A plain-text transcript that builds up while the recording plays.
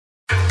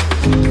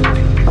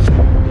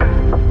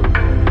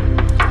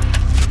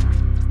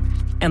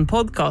En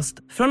podcast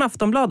från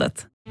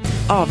Aftonbladet.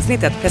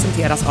 Avsnittet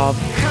presenteras av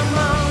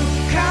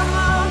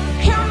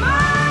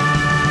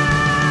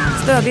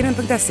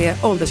stödlinjen.se,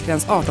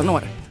 åldersgräns 18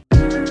 år.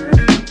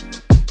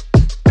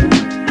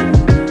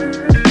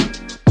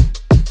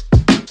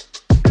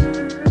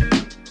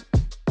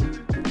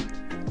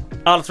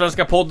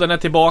 Allsvenska podden är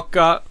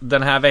tillbaka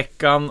den här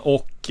veckan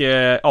och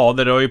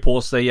det rör ju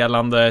på sig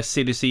gällande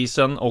silly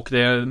season och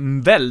det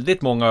är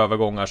väldigt många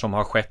övergångar som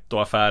har skett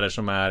och affärer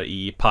som är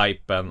i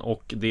pipen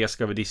och det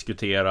ska vi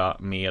diskutera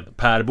med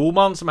Per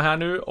Bohman som är här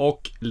nu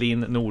och Linn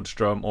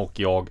Nordström och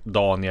jag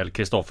Daniel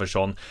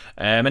Kristoffersson.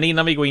 Men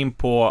innan vi går in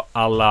på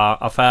alla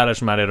affärer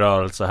som är i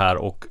rörelse här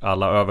och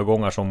alla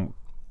övergångar som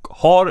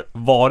har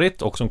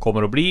varit och som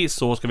kommer att bli,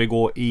 så ska vi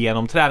gå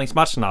igenom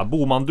träningsmatcherna.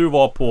 Bohman, du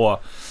var på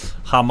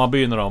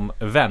Hammarby när de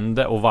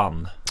vände och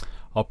vann.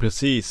 Ja,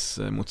 precis,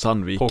 mot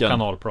Sandviken. På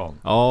kanalplan.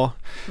 Ja.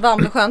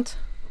 Varmt och skönt.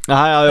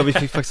 Nej, vi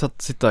fick faktiskt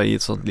att sitta i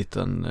ett sånt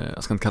liten,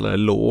 jag ska inte kalla det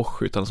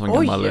loge, utan en sån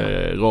gammal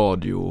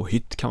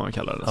radiohytt kan man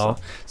kalla det. Ja.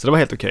 Så det var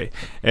helt okej.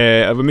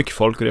 Det var mycket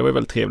folk och det var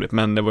väldigt trevligt,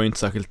 men det var ju inte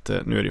särskilt,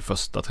 nu är det ju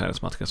första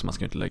träningsmatchen så man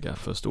ska inte lägga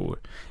för stor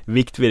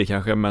vikt vid det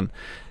kanske, men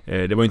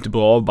det var ju inte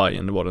bra av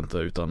Bayern, det var det inte,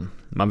 utan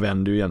man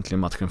vänder ju egentligen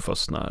matchen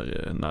först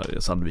när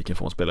Sandviken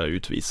får en spelare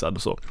utvisad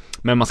och så.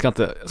 Men man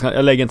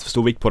jag lägger inte för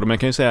stor vikt på det, men jag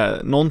kan ju säga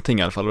någonting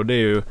i alla fall, och det är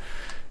ju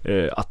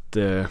att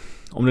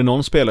om det är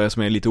någon spelare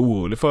som är lite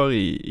orolig för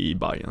i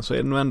Bayern så är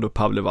det nog ändå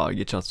Pavle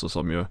Vagic, alltså,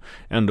 som ju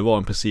ändå var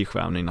en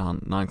prestigevärvning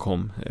när han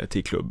kom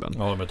till klubben.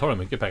 Ja, men tar det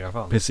mycket pengar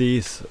för.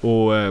 Precis,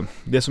 och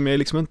det som är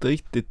liksom inte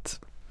riktigt,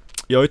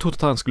 jag har ju trott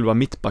att han skulle vara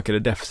mittback eller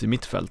defensiv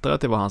mittfältare,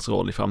 att det var hans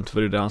roll i framtiden,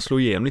 för det är där han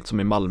slog igenom lite som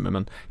i Malmö,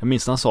 men jag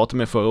minns när han sa till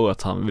mig förra året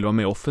att han ville vara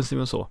mer offensiv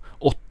än så,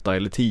 8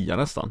 eller 10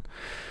 nästan.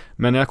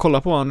 Men när jag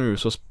kollar på han nu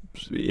så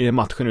i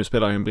matchen nu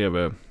spelar han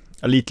bredvid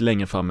lite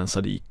längre fram än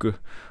Sadiku.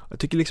 Jag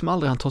tycker liksom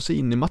aldrig han tar sig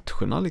in i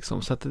matcherna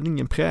liksom, sätter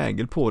ingen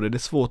prägel på det. Det är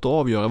svårt att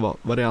avgöra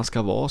vad det han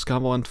ska vara. Ska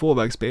han vara en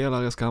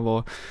tvåvägsspelare? Ska han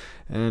vara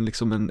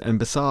en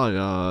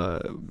bizarra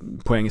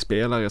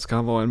poängspelare? Ska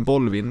han vara en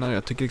bollvinnare?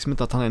 Jag tycker liksom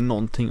inte att han är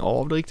någonting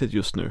av det riktigt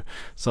just nu.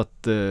 Så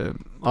att,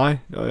 nej,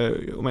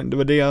 det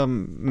var det jag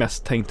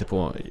mest tänkte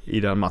på i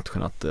den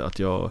matchen, att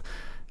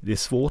det är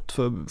svårt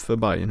för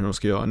Bayern hur de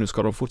ska göra. Nu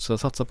ska de fortsätta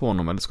satsa på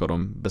honom eller ska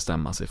de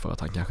bestämma sig för att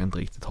han kanske inte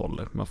riktigt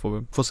håller. Man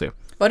får se.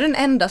 Var det den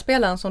enda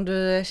spelaren som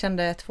du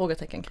kände ett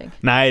frågetecken kring?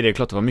 Nej, det är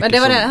klart det var mycket.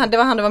 Men det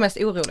var han du var mest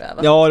orolig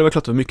över? Ja, det var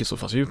klart det var mycket så.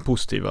 Fast ju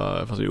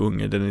positiva, fast ju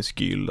unge Dennis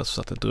Gyll,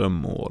 alltså satt ett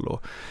drömmål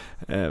och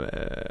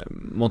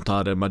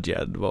Montader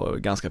Majed var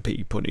ganska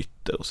pigg på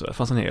nytter och så. Det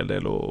fanns en hel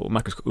del, och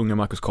unga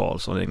Marcus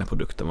Karlsson, den egna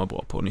produkten, var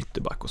bra på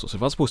nytterback och så. Så det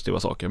fanns positiva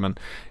saker, men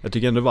jag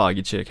tycker ändå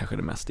Vagic är kanske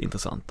det mest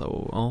intressanta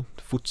och ja,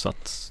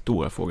 fortsatt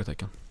stora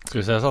frågetecken. Ska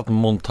vi säga så att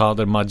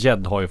Montader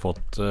Majed har ju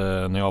fått,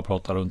 när jag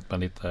pratar runt med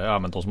lite,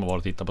 men de som har varit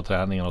och tittat på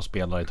träningen och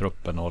spelar i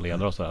truppen och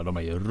ledare och sådär, de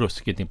är ju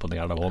ruskigt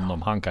imponerade av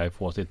honom. Han kan ju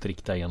få sitt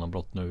riktiga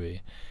genombrott nu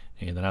i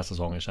den här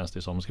säsongen, känns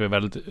det som. Det ska bli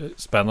väldigt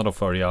spännande att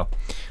följa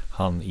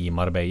han i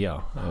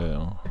Marbella,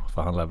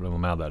 för han lär vara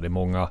med där. Det är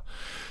många,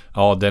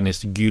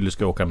 Dennis Gyll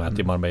ska åka med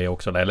till Marbella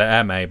också, eller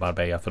är med i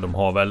Marbella, för de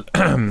har väl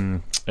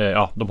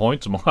de har ju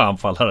inte så många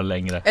anfallare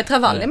längre. Är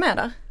Travalli med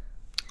där?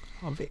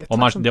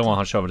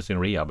 Han kör väl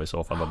sin rehab i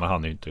så fall, men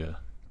han är ju inte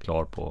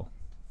klar på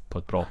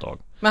ett bra tag.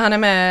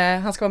 Men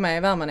han ska vara med i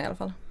värmen i alla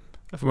fall.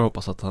 Jag får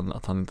hoppas att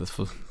han inte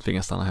får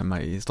tvingas stanna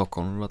hemma i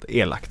Stockholm. Det har varit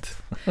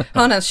elakt.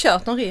 Har han ens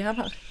kört någon rehab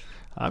här?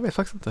 Jag vet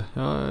faktiskt inte.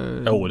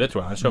 Jo, det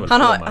tror jag. Han kör väl.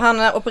 Han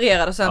är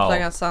opererad och sen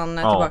flaggas han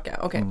tillbaka.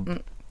 Okej. Okay.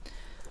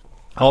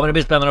 Ja, men det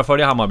blir spännande att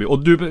följa Hammarby. Och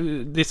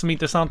det som är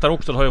intressant här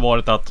också har ju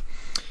varit att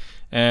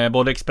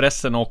både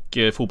Expressen och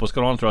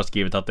Fotbollskanalen tror jag har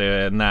skrivit att det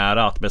är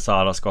nära att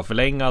Berisha ska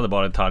förlänga. Det är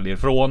bara detaljer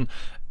ifrån.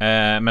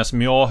 Men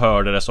som jag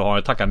hörde det så har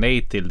han tackat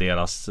nej till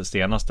deras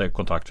senaste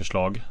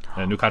kontraktförslag.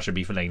 Nu kanske det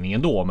blir förlängning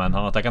ändå, men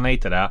han har tackat nej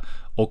till det.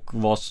 Och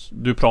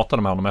du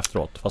pratade med honom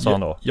efteråt. Vad sa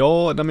han då?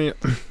 Ja, men jag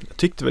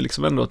tyckte väl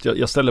liksom ändå att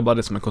jag ställde bara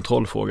det som en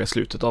kontrollfråga i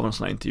slutet av en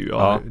sån här intervju.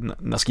 Ja.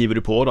 När skriver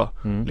du på då?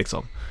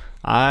 Liksom.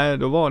 Nej,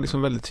 då var han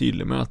liksom väldigt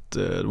tydlig med att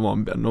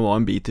de var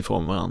en bit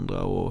ifrån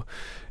varandra, och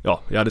ja,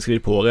 jag hade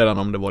skrivit på redan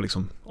om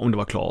det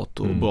var klart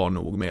och bra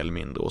nog mer eller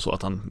mindre, och så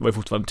att han var ju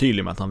fortfarande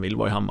tydlig med att han vill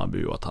vara i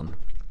Hammarby och att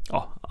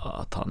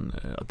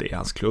det är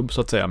hans klubb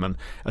så att säga. Men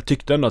jag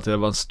tyckte ändå att det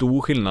var en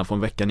stor skillnad från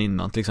veckan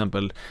innan. Till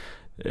exempel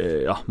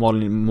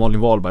Malin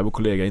Wahlberg, vår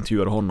kollega,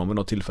 intervjuade honom vid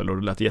något tillfälle och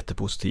det lät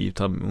jättepositivt.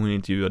 Hon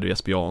intervjuade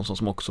Jesper Jansson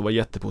som också var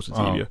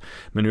jättepositiv ju.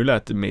 Men nu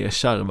lät det mer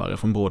kärvare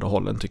från båda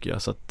hållen tycker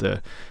jag. Så att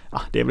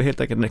det är väl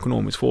helt enkelt en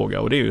ekonomisk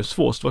fråga, och det är ju en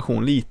svår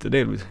situation lite. Det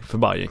är för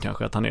Bayern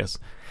kanske att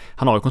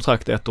han har ju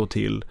kontrakt 1 år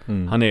till.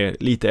 Han är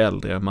lite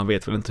äldre, man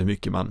vet väl inte hur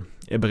mycket man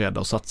är beredd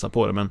att satsa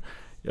på det, men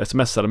jag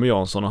smsade med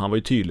Jansson och han var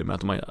ju tydlig med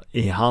att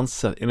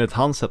enligt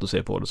hans sätt att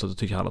se på det så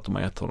tycker han att de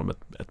har gett honom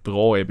ett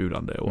bra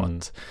erbjudande och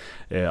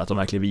att de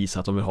verkligen visar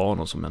att de vill ha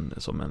honom som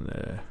en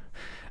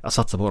att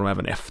satsa på honom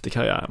även efter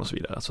karriären och så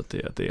vidare. Så att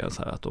det är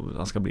så här att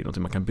han ska bli något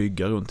man kan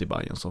bygga runt i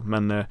Bayern. Så.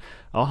 Men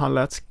ja, han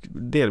lät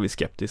delvis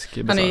skeptisk.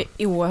 Han är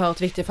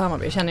oerhört viktig för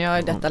Hammarby, känner jag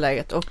i detta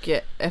läget. Och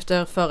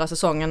efter förra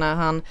säsongen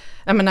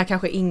när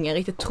kanske ingen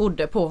riktigt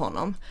trodde på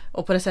honom.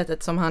 Och på det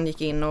sättet som han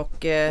gick in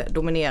och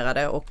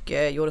dominerade och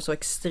gjorde så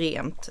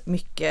extremt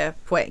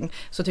mycket poäng,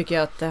 så tycker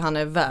jag att han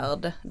är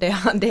värd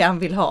det han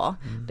vill ha.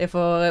 Det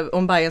får,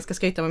 om Bayern ska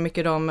skryta med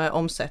mycket de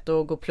omsätter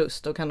och gå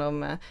plus, då kan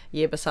de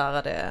ge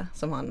Berisha det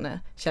som han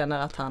känner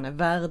att han är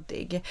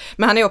värdig.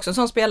 Men han är också en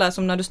sån spelare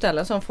som när du ställer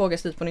en sån fråga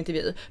slut på en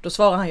intervju, då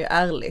svarar han ju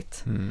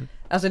ärligt.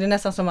 Alltså det är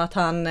nästan som att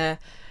han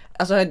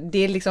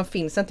det liksom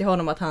finns inte i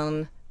honom att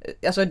han,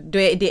 alltså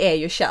det är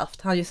ju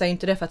kärvt. Han säger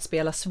inte det för att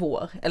spela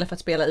svår eller för att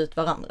spela ut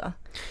varandra.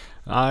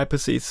 Nej,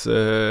 precis.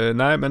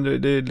 Nej,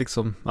 men det är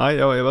liksom... Nej,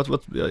 jag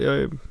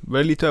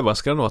är lite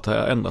överraskad då att det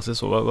ändrar sig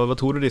så. Vad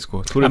tror du,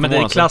 Disco? Men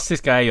det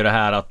klassiska är ju det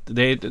här att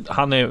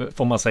han är,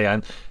 får man säga,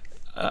 en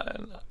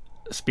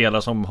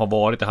spelare som har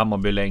varit i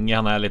Hammarby länge.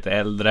 Han är lite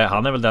äldre.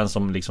 Han är väl den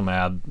som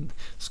liksom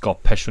ska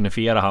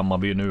personifiera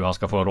Hammarby nu. Han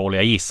ska få en roll.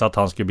 Jag gissar att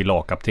han skulle bli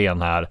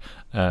lagkapten här.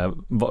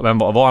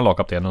 Var han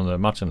lagkapten under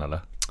matchen eller?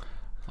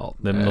 Ja,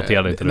 det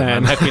noterade inte du.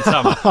 Men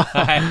skitsamma.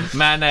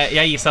 Men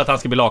jag gissar att han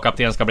ska bli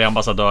lagkapten, ska bli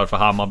ambassadör för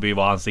Hammarby,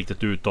 var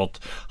ansiktet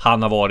utåt.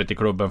 Han har varit i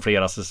klubben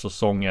flera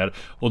säsonger.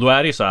 Och då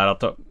är det ju så här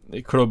att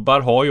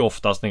klubbar har ju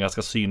oftast en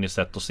ganska cynisk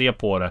sätt att se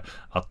på det.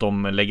 Att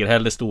de lägger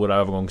hellre stora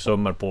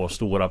övergångssummor på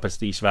stora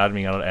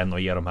prestigevärvningar än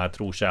att ge de här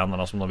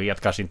trotjänarna som de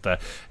vet kanske inte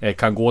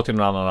kan gå till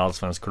någon annan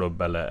allsvensk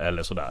klubb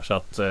eller sådär. Så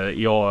att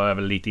jag är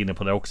väl lite inne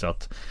på det också,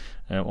 att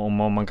om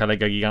man kan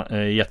lägga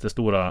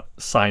jättestora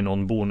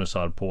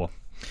sign-on-bonusar på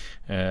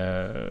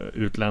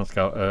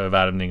utländska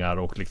värvningar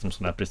och liksom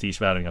sådana här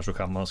prestigevärvningar,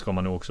 så ska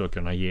man nu också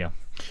kunna ge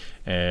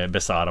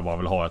Berisha vad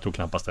vill ha. Jag tror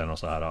knappast det är någon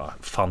så här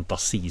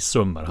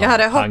fantasisummor. Jag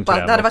hade hoppat,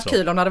 det hade varit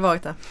kul om det hade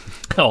varit det.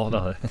 Ja, det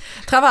hade.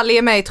 Travalli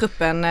är med i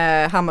truppen,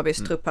 Hammarbys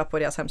trupp här på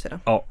deras hemsida.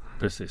 Ja,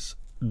 precis.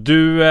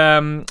 Du,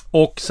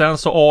 och sen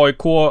så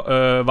AIK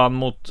vann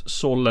mot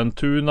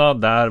Sollentuna.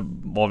 Där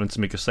var det inte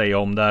så mycket att säga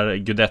om. Där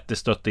Gudetti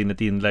stötte in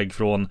ett inlägg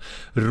från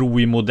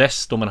Rui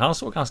Modesto, men han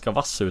såg ganska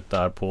vass ut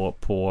där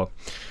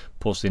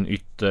på sin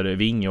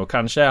yttervinge, och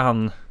kanske är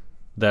han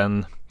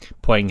den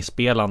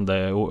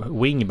poängspelande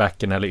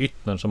wingbacken eller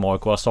yttern som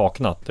AIK har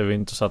saknat. Det var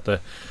inte så att det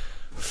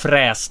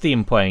fräste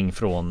in poäng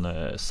från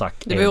Sack.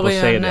 Det vore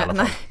ju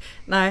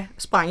nej,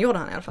 sprang gjorde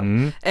han i alla fall.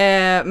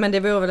 Men det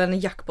vore väl en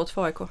jackpot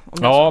för AIK.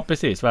 Ja,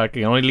 precis,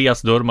 verkligen. Och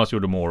Elias Durmas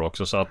gjorde mål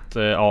också, så att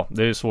ja,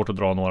 det är svårt att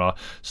dra några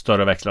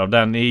större växlar av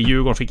den. I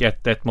Djurgården fick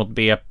 1-1 mot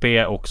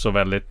BP, också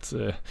väldigt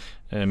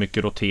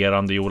mycket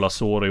roterande. Jola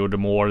Soro gjorde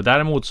mål.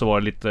 Däremot så var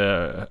det lite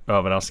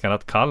överraskande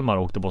att Kalmar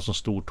åkte på så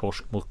stor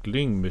torsk mot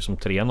Lyngby som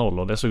 3-0,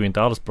 och det såg ju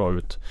inte alls bra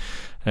ut.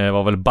 Det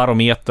var väl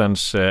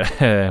barometerns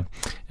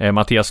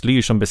Mattias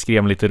Lyr som beskrev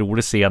en lite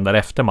rolig scen där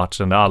efter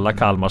matchen, där alla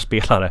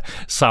Kalmar-spelare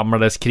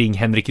samlades kring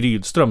Henrik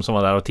Rydström som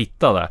var där och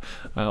tittade,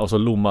 och så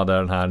lommade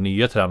den här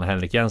nya tränaren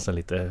Henrik Jensen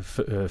lite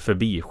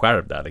förbi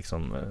själv där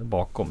liksom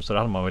bakom, så där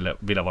hade man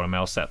vilja vara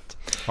med och sett.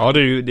 Ja, det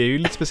är ju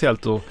lite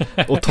speciellt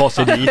att ta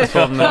sig dit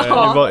från,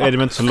 är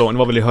det inte så långt, det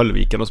var väl i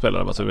Höllviken och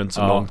spelade, så det var inte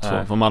så långt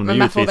från Malmö. Men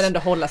man får väl ändå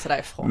hålla sig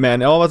därifrån.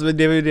 Men ja,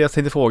 det var ju det jag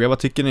tänkte fråga, vad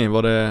tycker ni?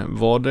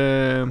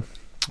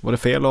 Var det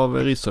fel av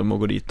Rydström att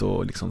gå dit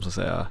och liksom så att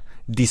säga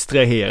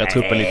distrahera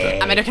truppen lite?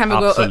 Ja, men det kan vi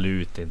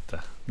absolut inte.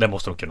 Det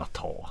måste de kunna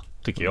ta,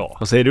 tycker jag.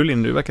 Vad säger du,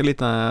 Linn? Du verkar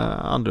lite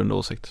annorlunda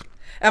åsikt.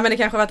 Ja, men det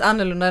kanske varit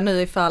annorlunda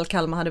nu ifall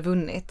Kalmar hade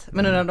vunnit.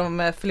 Men nu när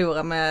de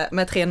förlorar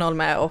med 3-0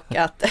 med, och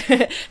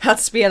att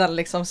spelarna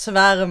liksom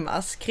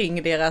svärmas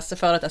kring deras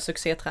före detta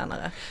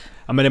succétränare.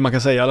 Ja, men det man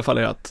kan säga i alla fall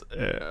är att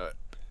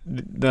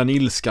den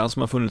ilskan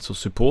som har funnits hos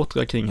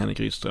supportrar kring Henrik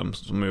Rydström,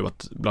 som har ju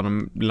varit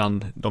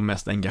bland de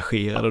mest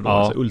engagerade då,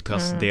 alltså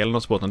ultrasdelen av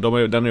sporten,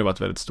 den har ju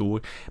varit väldigt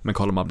stor. Men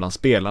kollar man bland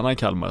spelarna i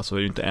Kalmar, så är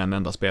det ju inte en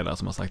enda spelare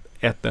som har sagt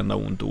ett enda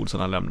ont ord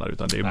sedan han lämnade,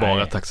 utan det är ju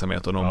bara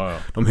tacksamhet, och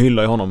de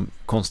hyllar ju honom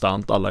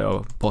konstant, alla jag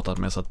har pratat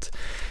med, så att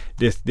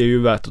det är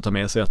ju värt att ta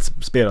med sig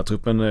att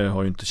spelartruppen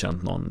har ju inte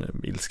känt någon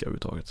ilska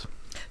överhuvudtaget.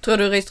 Tror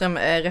du Rydström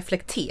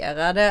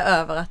reflekterade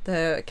över att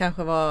det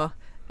kanske var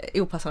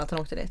opassande att han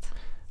åkte dit?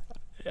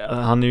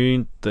 Han är ju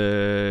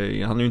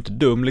inte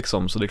dum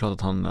liksom, så det är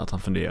klart att han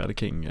funderade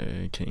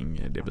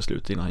kring det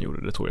beslutet innan han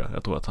gjorde det, tror jag.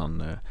 Jag tror att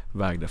han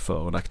vägde för-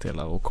 och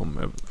nackdelar och kom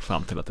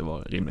fram till att det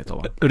var rimligt av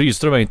honom.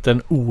 Rydström är inte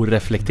en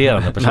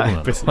oreflekterande person.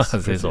 Nej,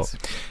 precis. Så.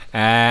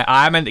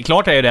 Men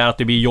klart är ju det att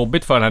det blir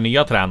jobbigt för den här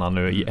nya tränaren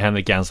nu,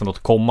 Henrik Jensen, att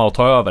komma och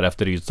ta över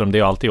efter Rydström. Det är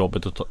ju alltid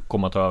jobbigt att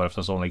komma och ta över efter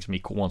en sån liksom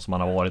ikon som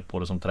han har varit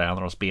både som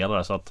tränare och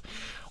spelare, så att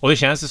Och det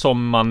känns ju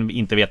som man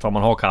inte vet vad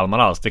man har Kalmar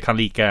alls. Det kan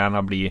lika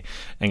gärna bli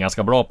en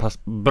ganska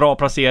bra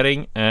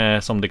placering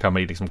som det kan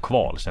bli liksom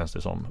kval, känns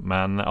det som.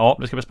 Men ja,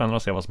 det ska bli spännande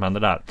att se vad som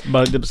händer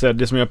där.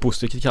 Det som jag är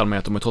positivt i Kalmar är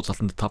att de har trots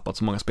allt inte tappat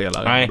så många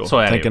spelare. Nej, så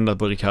är det. Tänk ändå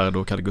på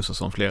Ricardo, Kalle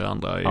Gustafsson och flera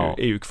andra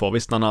är ju kvar.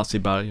 Visst, Nanasi,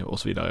 Berg och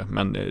så vidare.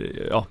 Men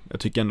ja, jag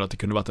tycker ändå att det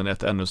kunde varit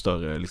ett ännu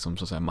större liksom,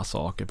 så att säga,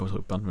 massaker på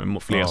truppen.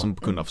 Med fler som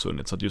kunde ha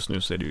försvunnit. Så att just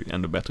nu ser det ju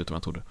ändå bättre ut än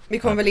jag trodde. Vi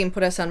kommer väl in på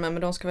det sen,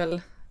 men de ska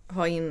väl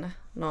ha in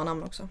några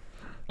namn också.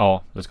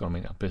 Ja, det ska de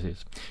in,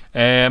 precis.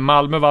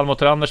 Malmö vann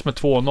mot Randers med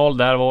 2-0.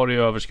 Där var det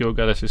ju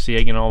överskuggades ju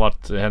segern av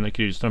att Henrik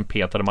Rydström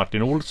petade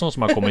Martin Olsson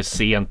som har kommit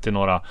sent till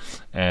några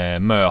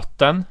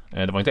möten.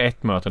 Det var inte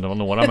ett möte, det var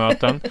några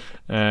möten.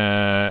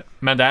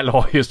 Men där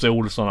la just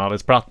Olsson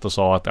alldeles platt och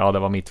sa att det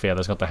var mitt fel,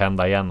 det ska inte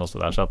hända igen och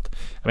sådär. Så att,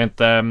 jag vet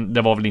inte,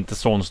 det var väl inte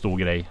sån stor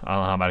grej.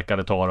 Han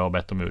verkade ta det och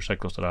bett om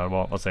ursäkt och sådär.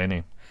 Vad säger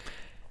ni?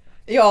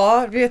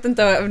 Ja, vet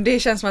inte, det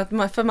känns som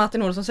att för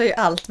Martin Olsson säger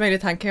allt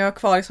möjligt. Han kan ju ha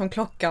kvar liksom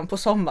klockan på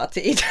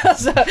sommartid.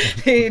 Alltså,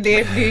 det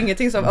är ju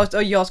ingenting som,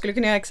 och jag skulle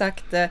kunna göra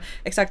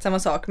exakt samma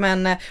sak.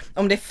 Men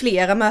om det är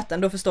flera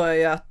möten, då förstår jag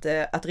ju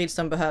att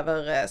Rydström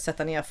behöver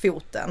sätta ner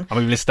foten.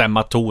 Han vill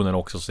stämma tonen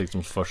också som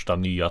liksom första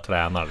nya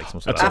tränare.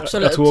 Liksom,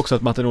 Absolut. Jag tror också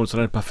att Martin Olsson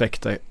är den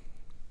perfekta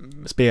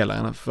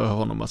spelaren för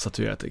honom att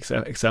statuera ett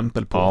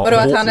exempel på. Vadå,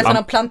 att han nästan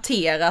har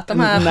planterat de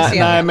här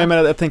Nej, men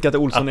jag tänker att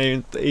Olsson är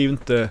ju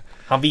inte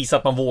han visar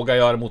att man vågar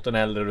göra mot en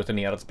äldre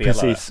rutinerad spelare.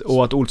 Precis,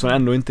 och att Olsson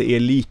ändå inte är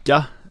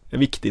lika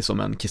viktig som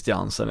en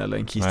Christiansen eller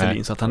en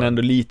Kristelin, så att han är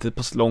ändå lite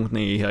på långt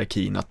ner i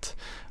hierarkin,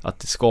 att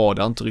det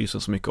skadar inte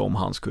Rydström så mycket om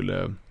han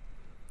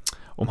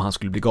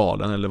skulle bli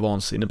galen eller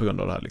vansinnig på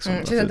grund av det här liksom.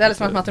 Det är inte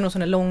som att Martin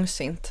Olsson är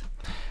långsint.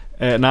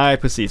 Nej,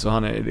 precis, och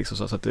han är liksom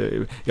så att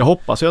jag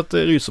hoppas ju att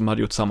Rydström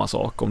hade gjort samma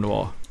sak om det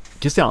var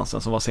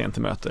Christiansen som var sent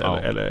till möte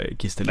eller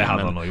Kristelin. Det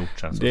hade han nog gjort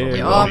sen.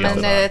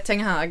 Men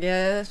Ten Hag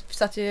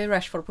satt ju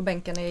Rashford på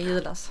bänken i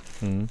julas.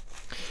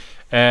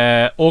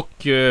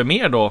 Och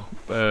mer då,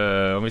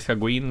 om vi ska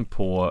gå in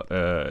på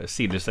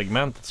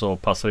sidosegmentet, så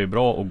passar det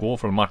bra att gå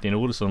från Martin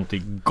Olsson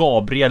till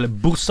Gabriel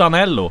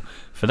Bussanello.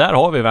 För där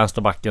har vi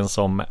vänsterbacken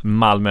som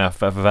Malmö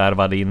FF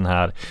förvärvade in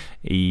här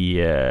i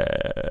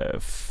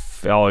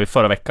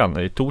förra veckan,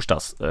 i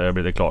torsdags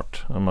blev det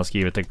klart. De har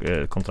skrivit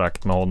ett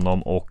kontrakt med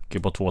honom och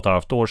på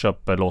 2,5 år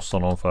köper loss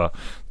honom för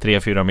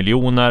 3-4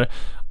 miljoner.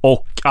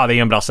 Och det är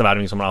en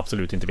brassevärvning som man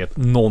absolut inte vet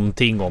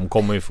någonting om.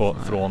 Kommer ju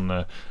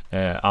från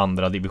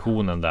andra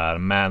divisionen där.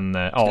 Men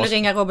skulle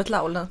ringa Robert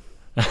Laul.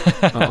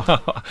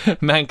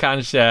 Men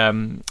kanske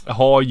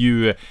har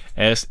ju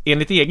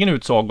enligt egen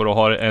utsago då,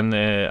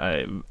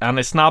 han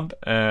är snabb,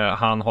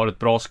 han har ett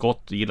bra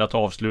skott, gillar att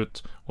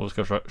avslut och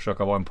ska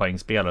försöka vara en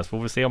poängspelare. Så får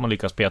vi se om man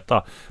lyckas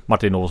peta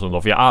Martin Olsson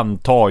då, för jag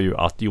antar ju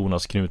att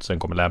Jonas Knutsen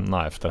kommer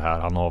lämna efter det här.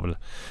 Han har väl,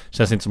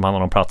 känns inte som han har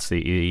någon plats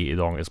i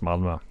dagens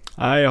Malmö.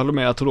 Nej, jag håller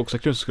med. Jag trodde också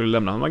att Knutsen skulle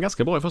lämna. Han var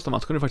ganska bra i första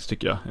matchen faktiskt,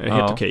 tycker jag.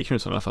 Helt okej,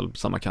 Knutsen i alla fall på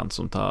samma kant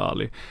som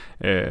Tahali.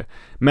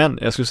 Men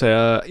jag skulle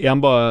säga, är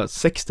han bara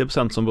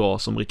 60% som bra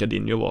som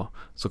Ricardinho var,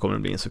 så kommer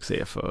det bli en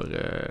succé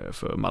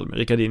för Malmö.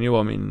 Ricardinho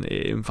var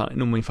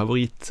nog min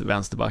favorit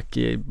vänsterback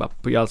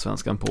på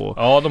Allsvenskan på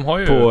 00-10-talet.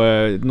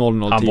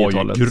 Han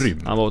var ju grym.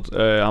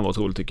 Han var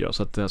otroligt, tycker jag.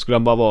 Så att skulle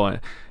han bara vara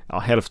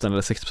hälften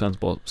eller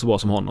 60% så bra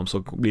som honom, så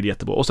blir det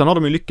jättebra. Och sen har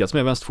de ju lyckats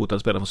med vänsterfotade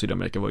spelare från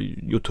Sydamerika. Var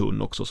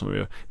Jotun också, som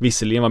ju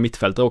visserligen var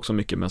mittfältare också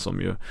mycket, men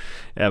som ju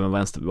även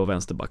var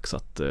vänsterback. Så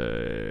att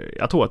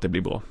jag tror att det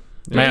blir bra.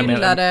 Du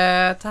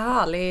gillade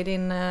Tahali i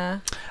din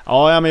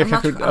men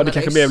det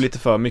kanske blev lite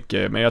för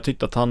mycket. Men jag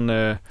tyckte att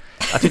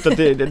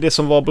det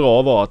som var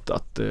bra var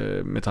att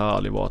med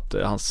Tahali var att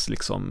hans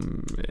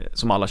liksom,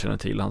 som alla känner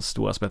till, hans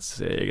stora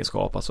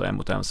spetsegenskap, alltså en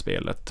mot en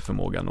spelet,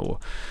 förmågan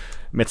och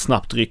med ett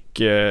snabbt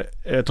ryck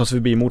ta sig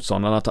förbi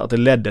motståndaren, att det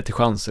ledde till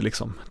chanser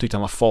liksom. Tyckte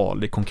han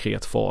var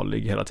konkret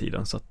farlig hela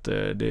tiden, så att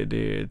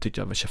det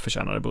tyckte jag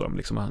förtjänade beröm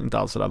liksom. Inte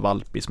alls så där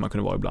valpig som man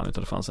kunde vara ibland,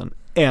 utan det fanns en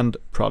end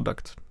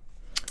product.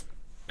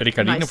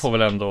 Ricardinho får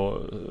väl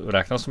ändå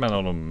räknas som en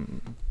av de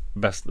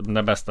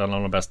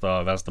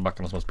bästa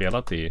vänsterbackarna som har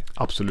spelat i...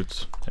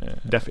 Absolut.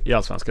 I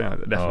Allsvenska,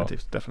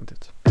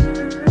 definitivt.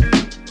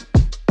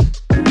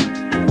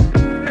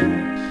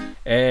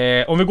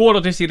 Om vi går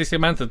då till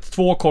sidosegmentet,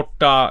 2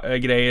 korta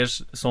grejer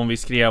som vi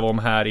skrev om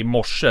här i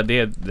morse. Det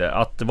är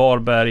att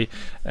Varberg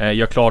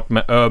gör klart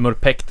med Ömer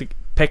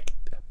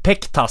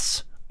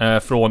Pektas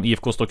från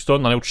IFK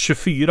Stockstund. Han har gjort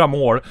 24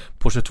 mål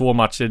på 22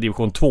 matcher i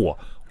division 2.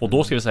 Och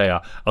då ska vi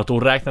säga att då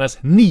räknades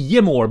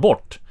 9 mål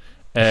bort.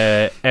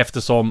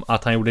 Eftersom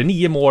att han gjorde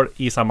 9 mål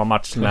i samma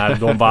match när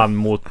de vann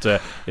mot med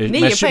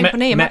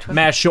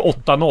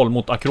 28-0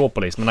 mot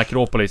Akropolis. Men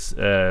Akropolis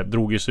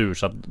drog ju sur,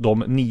 så att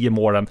de 9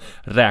 målen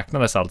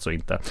räknades alltså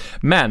inte.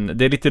 Men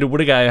det är lite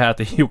roliga är här att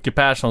det är Jocke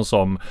Persson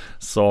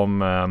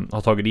som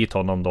har tagit dit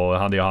honom då.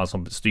 Han är ju han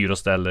som styr och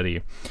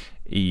ställer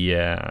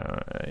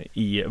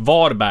i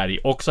Varberg.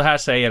 Och så här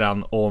säger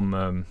han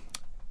om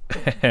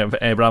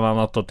bland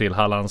annat till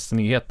Hallands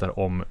Nyheter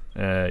om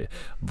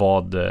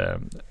vad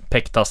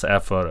Pektas är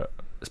för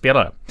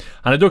spelare.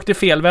 Han är duktig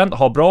felvänd,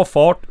 har bra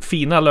fart,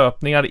 fina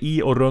löpningar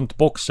i och runt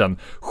boxen,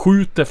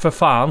 skjuter för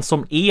fan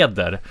som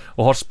eder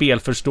och har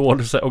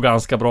spelförståelse och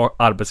ganska bra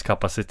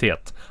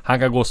arbetskapacitet. Han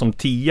kan gå som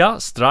 10,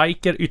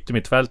 striker,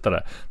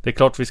 yttermittfältare. Det är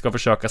klart vi ska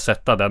försöka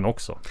sätta den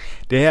också.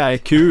 Det är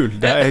kul.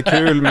 Det är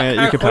kul med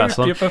Jocke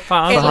Persson. Skjuter för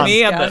fan som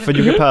eder. För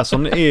Jocke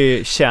Persson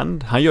är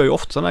känd. Han gör ju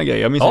ofta sådana här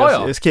grejer. Jag minns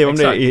jag skrev om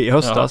det i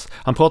höstas. Ja.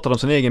 Han pratade om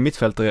sin egen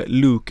mittfältare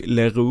Luke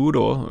Leroux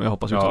då. Jag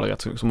hoppas jag talar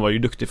rätt. Som var ju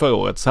duktig förra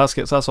året. Så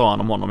här sa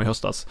han om honom i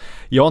höstas.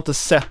 Jag har inte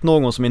sett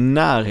någon som är i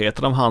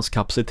närheten av hans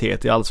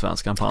kapacitet i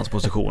Allsvenskan på hans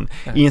position.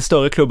 I en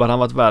större klubb hade han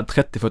varit värd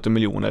 30-40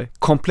 miljoner.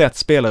 Komplett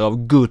spelare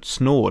av Guds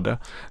nåde.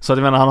 Så att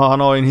jag menar, han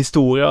har en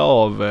historia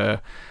av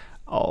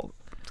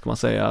ska man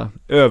säga,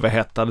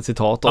 överhettade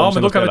citat. Ja,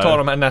 men då kan vi ta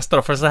dem här nästa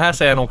då. För så här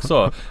säger han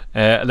också,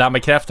 det här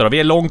med kräftor. Vi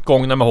är långt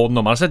gångna med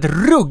honom. Han har sett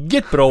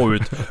ruggigt bra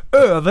ut.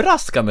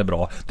 Överraskande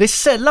bra. Det är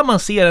sällan man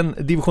ser en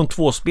division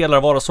 2-spelare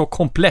vara så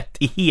komplett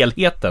i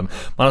helheten.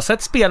 Man har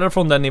sett spelare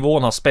från den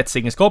nivån ha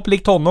spetsegenskap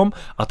likt honom,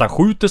 att han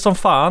skjuter som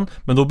fan,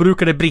 men då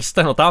brukar det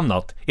brista i något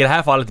annat. I det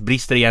här fallet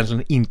brister det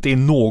egentligen inte i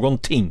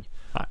någonting.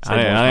 Han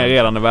är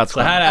redan en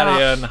världsstjärna. Så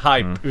här är det en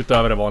hype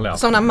utöver det vanliga.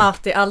 Som när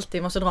Marti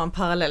alltid måste dra en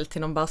parallell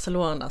till någon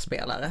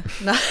Barcelona-spelare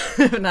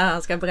när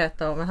han ska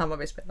berätta om en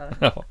Hammarbys-spelare.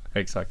 Ja,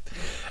 exakt.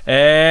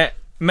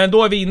 Men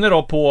då är vi inne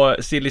då på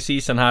silly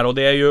season här, och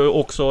det är ju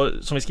också,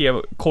 som vi skrev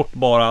kort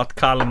bara, att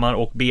Kalmar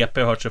och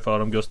BP hört sig för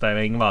om Gustav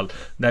Engvall.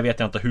 Där vet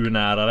jag inte hur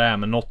nära det är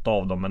med något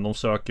av dem, men de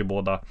söker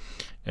båda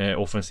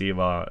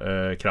offensiva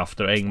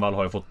krafter, och Engvall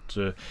har ju fått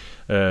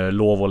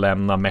lov att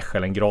lämna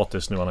Mechelen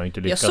gratis nu. Han har ju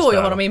inte lyckats. Jag såg ju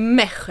honom i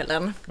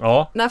Mechelen.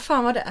 Ja. När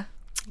fan var det?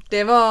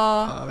 Det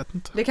var... Jag vet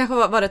inte. Det kanske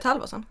var det ett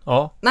halvår sedan?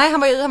 Ja. Nej,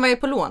 han var ju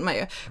på lån med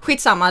ju.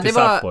 Skitsamma, det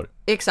var...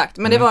 Exakt,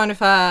 men det var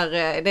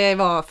ungefär, det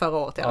var förra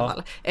året i alla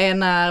fall.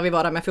 När vi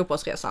var där med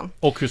fotbollsresan.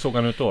 Och hur såg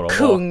han ut då?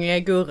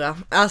 Kung Gurra.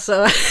 Alltså...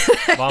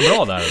 Var han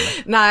bra där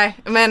eller? Nej,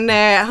 men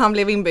han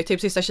blev inbytt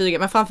typ sista 20.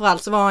 Men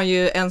framförallt så var han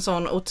ju en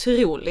sån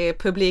otrolig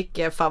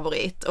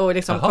publikfavorit. Och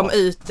liksom kom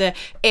ut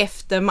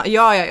efter...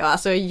 Ja,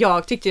 alltså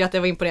jag tyckte ju att det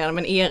var imponerande.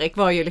 Men Erik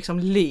var ju liksom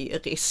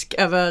lyrisk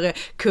över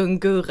kung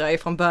Gurra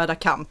ifrån Böda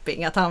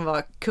camping. Att han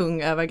var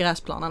kung över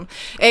gräsplanen.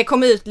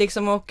 Kom ut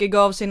liksom och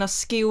gav sina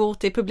skor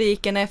till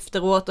publiken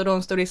efteråt. Och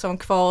de stod liksom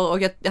kvar,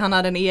 och han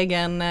hade en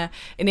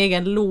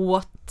egen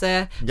låt.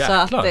 Så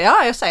att,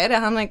 jag säger det,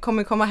 han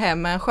kommer komma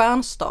hem med en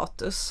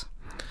stjärnstatus.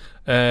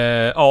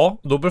 Ja,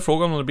 då blir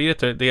frågan om det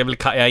blir det är väl,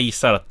 jag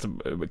gissar att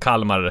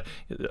Kalmar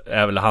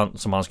är väl han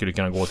som han skulle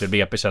kunna gå till.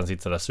 BP känns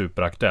inte sådär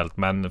superaktuellt,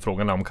 men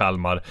frågan är om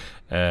Kalmar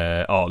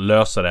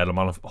löser det eller om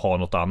man har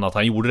något annat.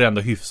 Han gjorde det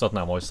ändå hyfsat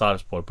när han var i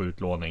Sarpsborg på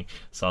utlåning,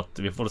 så att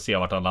vi får se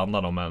vart han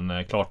landar då,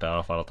 men klart är i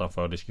alla fall att han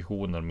för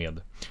diskussioner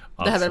med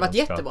det har väl varit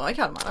jättebra i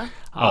Kalmar?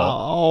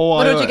 Ja.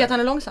 Och du tycker att han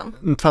är långsam?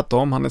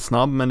 Tvärtom, han är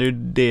snabb, men det är ju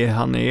det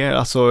han är.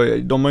 Alltså,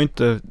 de har ju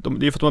inte...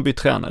 det är för att de har bytt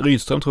tränare.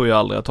 Rydström tror jag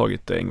aldrig har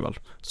tagit Engvall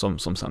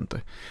som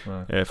center.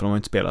 För de har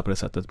inte spelat på det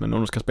sättet. Men om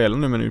de ska spela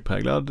nu med en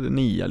utpräglad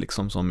nia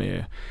liksom, som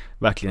är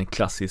verkligen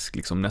klassisk,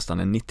 liksom, nästan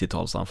en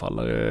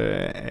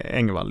 90-talsanfallare,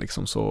 Engvall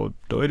liksom, så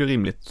då är det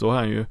rimligt. Då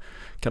han ju,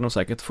 kan de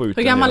säkert få ut...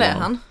 Hur gammal är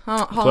han?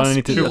 Har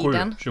han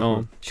speeden?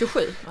 27.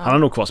 Ja. Han har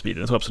nog kvar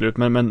speeden, tror jag absolut.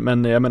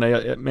 Men jag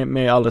menar,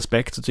 med all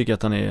respekt så tycker jag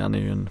att han är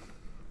ju en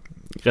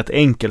rätt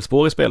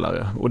enkelspårig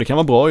spelare. Och det kan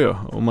vara bra ju.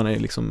 Om man är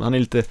liksom, han är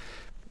lite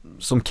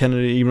som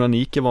Kennedy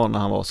Imranike var när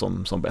han var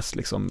som bäst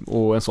liksom.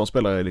 Och en sån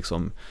spelare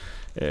liksom,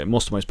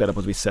 måste man ju spela på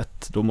ett visst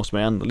sätt. Då måste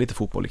man ändra lite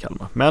fotboll i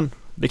Kalmar. Men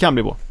det kan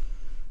bli bra.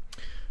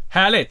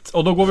 Härligt,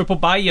 och då går vi på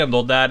Bayern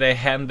då, där det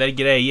händer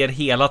grejer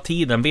hela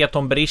tiden. Vet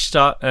om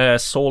Berisha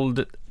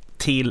såld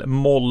till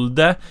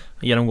Molde.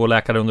 Genomgår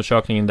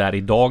läkarundersökningen där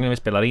idag när vi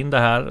spelar in det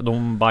här.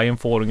 Bayern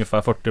får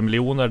ungefär 40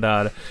 miljoner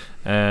där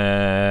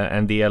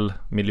en del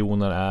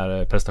miljoner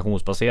är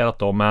prestationsbaserat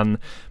då, men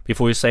vi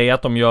får ju säga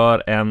att de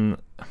gör en...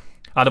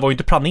 Ja, det var ju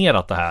inte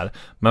planerat det här,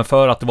 men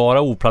för att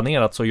vara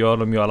oplanerat så gör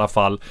de ju i alla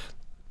fall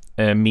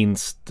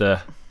minst...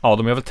 Ja,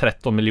 de gör väl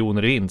 13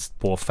 miljoner i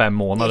vinst på 5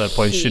 månader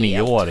på en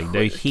 29-åring. Det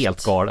är ju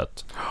helt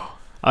galet.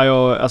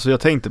 Ja, jag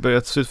tänkte på det,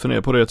 jag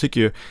funderar på det. Jag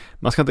tycker ju,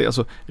 man ska inte,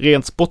 alltså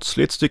rent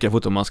sportsligt tycker jag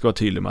fortfarande man ska vara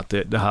tydlig med att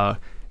det här,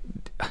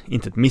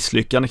 inte ett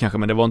misslyckande kanske,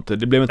 men det var inte,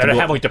 det blev inte bra.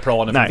 Det här var inte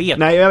planen för vet.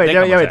 Nej,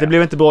 jag vet, det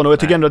blev inte bra nog. Jag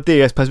tycker ändå att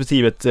det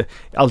perspektivet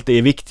alltid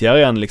är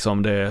viktigare än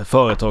liksom det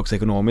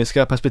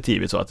företagsekonomiska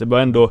perspektivet, så att det var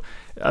ändå,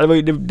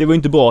 det var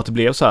inte bra att det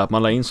blev så här, att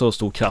man la in så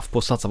stor kraft på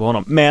att satsa på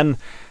honom. Men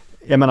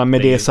jag menar,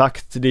 med det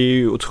sagt, det är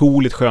ju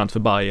otroligt skönt för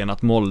Bayern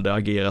att Molde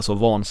agerar så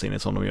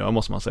vansinnigt som de gör,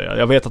 måste man säga.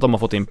 Jag vet att de har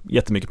fått in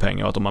jättemycket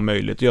pengar och att de har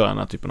möjlighet att göra den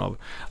här typen av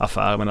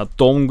affär, men att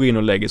de går in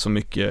och lägger så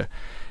mycket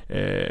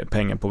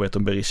pengar på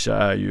Berisha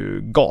är ju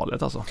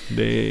galet alltså.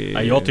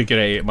 Jag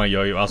tycker man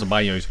gör ju, alltså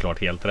Bayern gör ju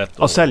såklart helt rätt.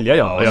 Ja,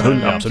 sälja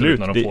absolut.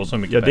 När de får så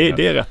mycket pengar.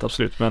 Det är rätt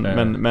absolut,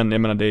 men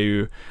jag menar, det är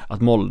ju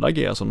att Molde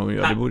agerar som de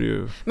gör, det borde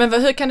ju... Men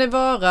hur kan det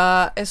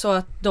vara så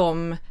att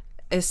de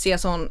ser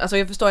sån, alltså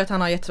jag förstår att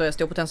han har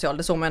jättestor potential,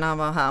 det såg man när han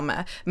var här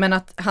med. Men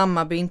att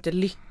Hammarby inte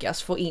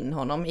lyckas få in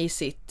honom i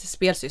sitt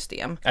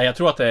spelsystem. Ja, jag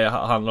tror att det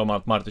handlar om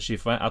att Martin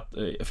Cifuentes,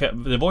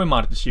 det var ju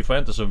Martin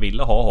Cifuentes som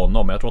ville ha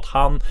honom. Jag tror att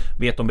han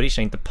vet om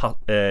Berisha inte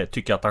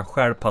tycker att han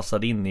själv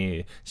passade in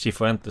i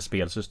Cifuentes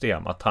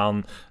spelsystem. Att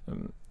han...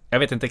 Jag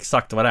vet inte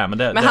exakt vad det är,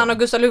 men han och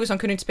Gustav Ludvigsson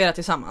kunde inte spela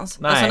tillsammans.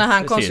 Nej, alltså när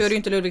han kom precis. så gjorde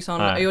inte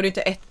Ludvigsson gjorde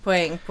inte 1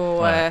 poäng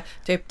på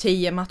typ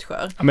 10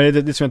 matcher. Ja,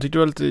 men det som jag tyckte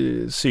var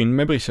lite synd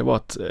med Berisha var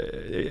att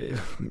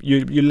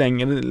ju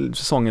längre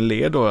säsongen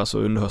led då, alltså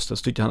under hösten,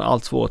 så tyckte han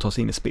allt svårt att ta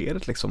sig in i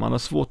spelet liksom. Han har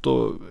svårt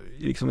att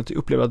liksom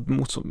uppleva att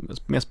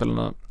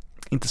medspelarna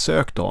inte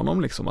sökte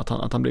honom liksom,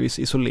 att han blev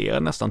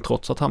isolerad nästan,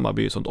 trots att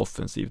Hammarby är sånt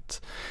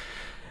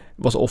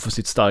var så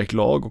offensivt starkt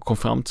lag och kom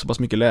fram till så pass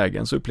mycket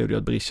lägen, så upplevde jag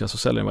att Berisha så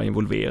sällan var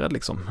involverad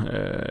liksom,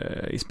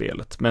 i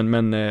spelet.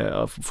 Men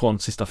från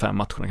sista 5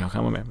 matcherna kanske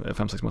han var med,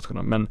 5-6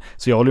 matcherna. Men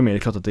så jag håller med, det är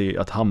klart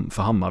att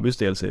för Hammarbys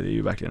del så är det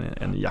ju verkligen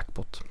en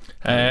jackpot.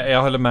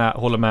 Jag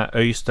håller med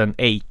Öystein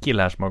Eikil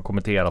här som har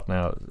kommenterat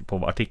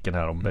på artikeln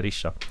här om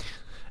Berisha.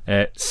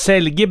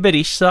 Säljer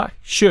Berisha,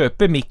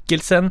 köper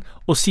Mikkelsen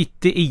och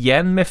sitter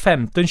igen med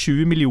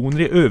 15-20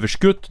 miljoner i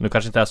överskutt. Nu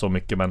kanske inte är så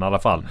mycket, men i alla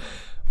fall.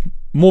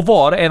 Må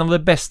vara en av de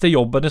bästa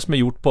jobben som är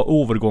gjort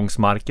på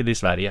övergångsmarknaden i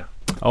Sverige.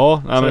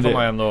 Ja, nej, men det får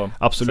man ändå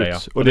absolut säga.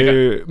 Och det är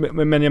ju,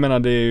 men jag menar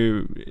det är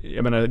ju, det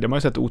har man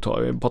ju sett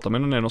jag pratar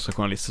med några norska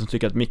journalister som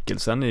tycker att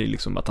Mikkelsen är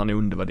liksom, att han är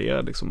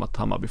undervärderad liksom, att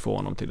Hammarby får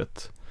honom till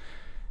ett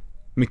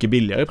mycket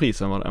billigare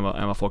pris än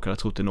vad folk hade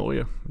trott i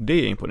Norge.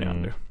 Det är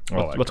imponerande.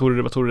 Vad tror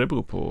du det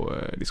beror på,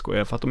 Disco? Är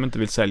det för att de inte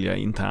vill sälja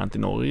internt i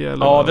Norge?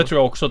 Eller ja, det tror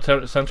jag också.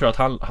 Sen tror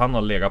jag att han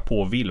har legat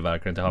på vill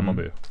verkligen till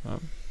Hammarby. Ja,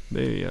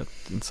 det är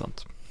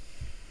intressant.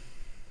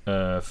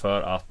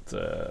 För att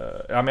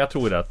men jag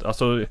tror det.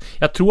 Alltså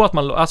jag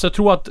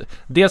tror att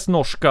dels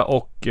norska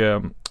och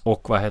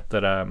vad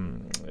heter det,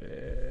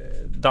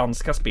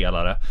 danska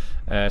spelare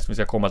som vi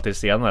ska komma till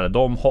senare,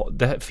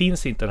 det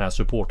finns inte den här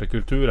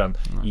supporterkulturen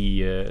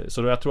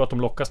så jag tror att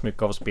de lockas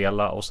mycket av att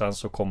spela och sen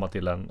så komma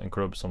till en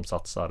klubb som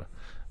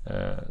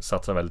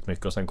satsar väldigt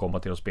mycket och sen komma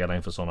till att spela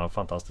inför sådana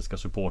fantastiska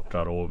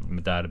supportrar och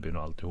med derbyn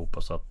och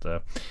alltihopa, så att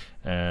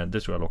det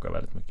tror jag lockar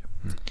väldigt mycket.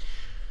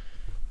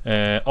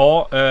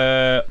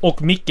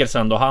 Och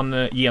Mikkelsen då,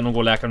 han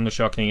genomgår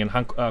läkarundersökningen.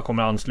 Han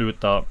kommer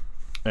ansluta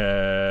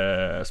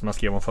som jag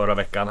skrev om förra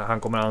veckan. Han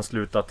kommer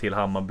ansluta till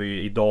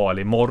Hammarby idag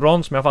eller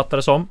imorgon, som jag fattar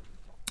det som.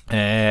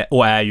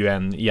 Och är ju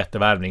en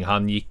jättevärvning.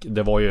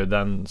 Det var ju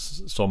den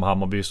som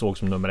Hammarby såg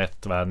som nummer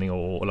 1 värvning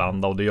och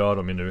landa, och det gör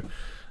de ju nu.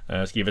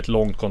 Skriver ett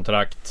långt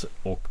kontrakt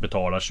och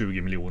betalar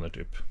 20 miljoner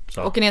typ.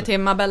 Åker ner till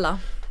Marbella.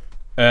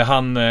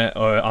 Han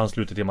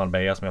ansluter till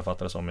Marbella, som jag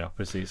fattade som, ja,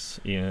 precis,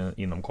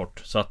 inom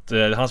kort. Så att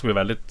han ska bli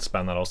väldigt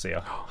spännande att se.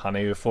 Han är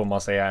ju, får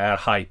man säga,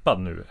 är hypad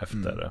nu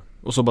efter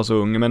och så bara så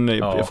ung, men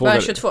jag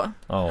frågade 22.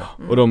 Ja.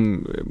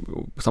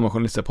 Och samma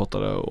journalister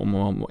pratade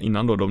om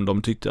innan då,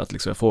 de tyckte att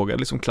liksom, jag frågade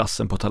liksom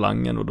klassen på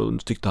talangen, och då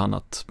tyckte han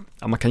att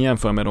man kan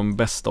jämföra med de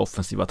bästa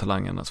offensiva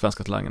talangerna,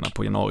 svenska talangerna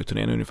på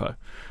januariturnén ungefär.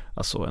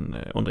 Alltså en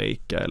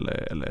Ondrejka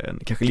eller en,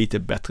 kanske lite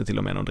bättre till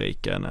och med en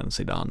Ondrejka än en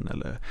Zidane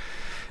eller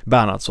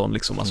Bernhardsson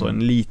liksom, alltså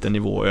en liten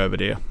nivå över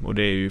det, och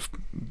det är ju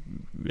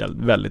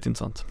väldigt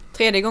intressant.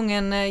 3:e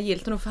gången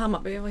gilt nog för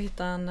Hammarby att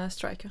hitta en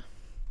striker.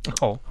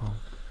 Ja.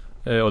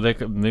 Och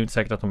det är inte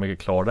säkert att de är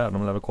klara där.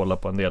 De lär väl kolla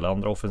på en del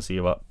andra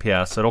offensiva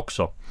pjäser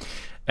också.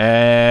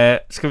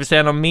 Ska vi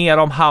säga något mer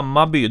om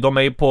Hammarby? De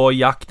är ju på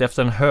jakt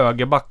efter en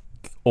högerback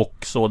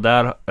också.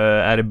 Där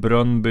är det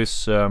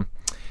Brönnbys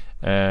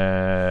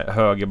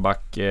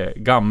högerback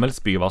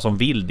Gammelsby, som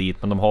vill dit,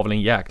 men de har väl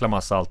en jäkla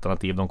massa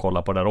alternativ de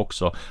kollar på där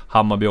också.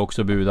 Hammarby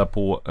också budar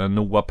på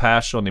Noah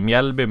Persson i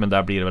Mjällby, men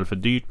där blir det väl för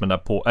dyrt, men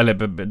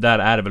där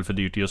är det väl för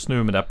dyrt just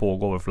nu, men där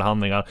pågår väl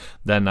förhandlingar.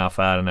 Den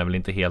affären är väl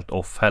inte helt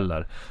off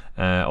heller.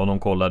 Och de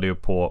kollade ju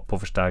på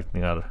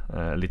förstärkningar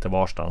lite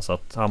varstans, så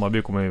att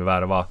Hammarby kommer ju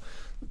värva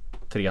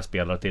 3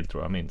 spelare till,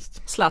 tror jag,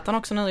 minst. Zlatan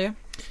också nu ju.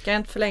 Kan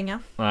inte förlänga.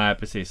 Nej,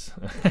 precis.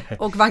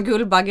 Och vann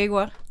Guldbagge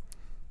igår.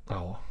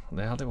 Ja,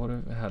 det hade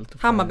varit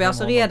härligt. Hammarby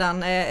alltså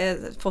redan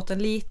fått en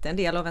liten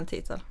del av en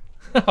titel.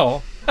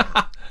 Ja,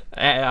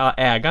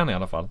 ägaren i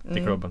alla fall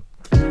till klubben.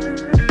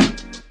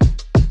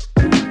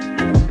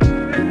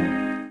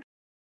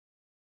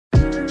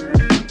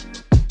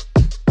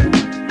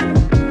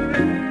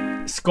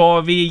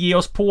 Ska vi ge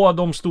oss på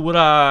de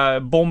stora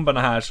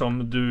bomberna här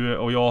som du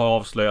och jag har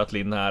avslöjat,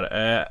 Linn,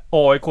 här?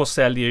 AIK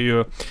säljer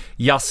ju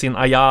Yasin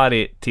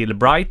Ayari till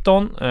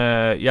Brighton.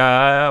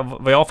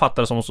 Vad jag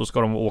fattar som, så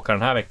ska de åka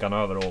den här veckan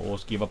över och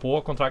skriva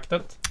på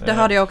kontraktet. Det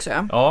hörde jag också,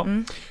 ja.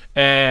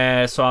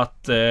 Så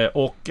att,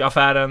 och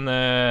affären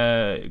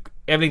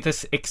är väl inte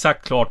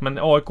exakt klart, men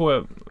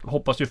AIK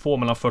hoppas ju få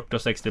mellan 40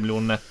 och 60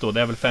 miljoner netto.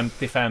 Det är väl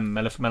 55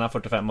 eller mellan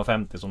 45 och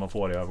 50 som de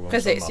får i övergång.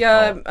 Precis,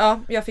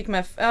 jag fick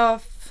med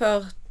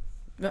för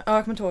jag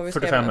kommer inte ihåg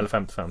 45 eller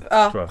 55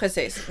 ja, tror jag.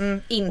 Precis,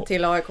 in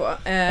till AIK.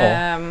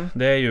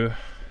 Det är ju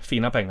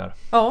fina pengar.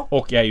 Ja.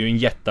 Och är ju en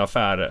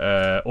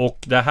jätteaffär. Och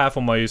det här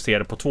får man ju se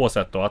det på två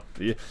sätt då. Att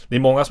det är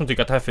många som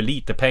tycker att det här är för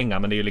lite pengar,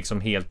 men det är ju liksom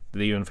det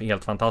är ju en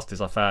helt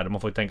fantastisk affär.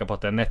 Man får ju tänka på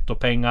att det är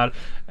nettopengar.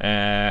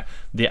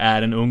 Det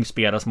är en ung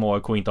spelare som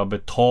AIK inte har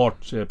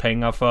betalt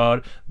pengar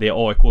för. Det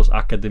är AIKs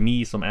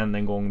akademi som än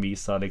en gång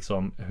visar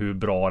liksom hur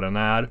bra den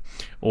är.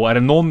 Och är det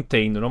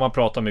någonting, nu har man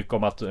pratat mycket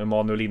om att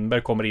Manuel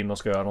Lindberg kommer in och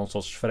ska göra någon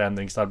sorts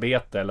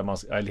förändringsarbete,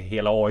 eller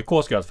hela AIK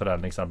ska göra ett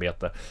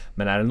förändringsarbete.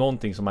 Men är det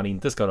någonting som man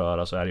inte ska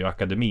röra, så är det ju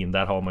akademin.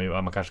 Där har man ju,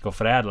 man kanske ska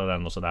förädla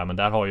den och sådär, men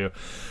där har ju,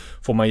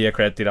 får man ge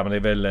credit till det, men det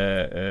är väl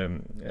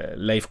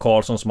Leif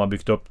Karlsson som har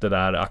byggt upp det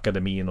där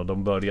akademin, och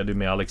de började ju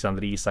med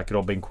Alexander Isak,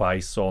 Robin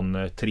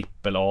Quaison,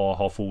 trippel A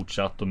har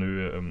fortsatt och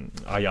nu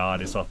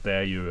Ajari, så att det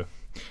är ju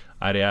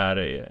det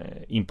är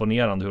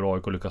imponerande hur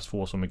AIK lyckas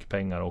få så mycket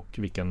pengar och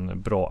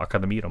vilken bra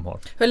akademi de har.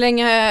 Hur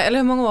länge, eller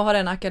hur många år har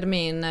den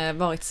akademin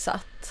varit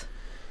satt?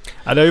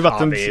 Ja, det har ju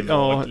varit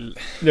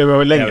det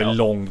var länge. Det är ett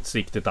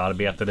långsiktigt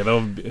arbete. Det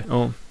var,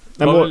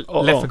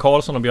 ja. Leffe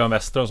Karlsson och Björn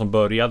Westerholm som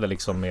började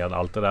liksom med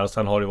allt det där.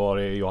 Sen har det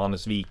varit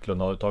Johannes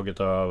Wiklund har tagit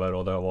över,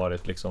 och det har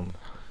varit liksom...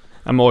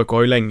 Ja, men AIK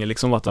har ju länge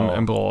liksom varit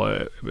en bra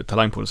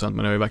talangproducent,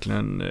 men det har ju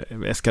verkligen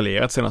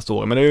eskalerat senaste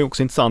åren. Men det är ju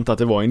också intressant att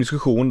det var en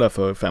diskussion där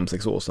för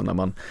 5-6 år sedan när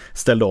man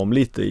ställde om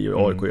lite i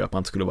AIK, att man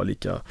inte skulle vara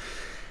lika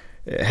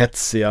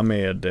hetsiga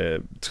med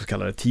så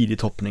kallade tidig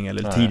toppning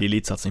eller tidig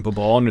elitsatsning på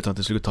barn, utan att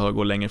det skulle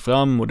gå längre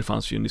fram, och det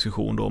fanns ju en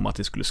diskussion då om att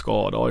det skulle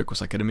skada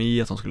AIKs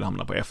akademi, att de skulle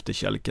hamna på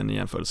efterkälken i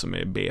jämförelse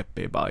med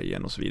BP,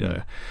 Bayern och så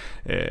vidare.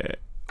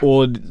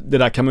 Och det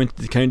där kan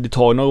ju inte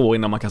ta några år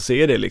innan man kan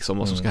se det liksom,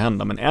 vad som ska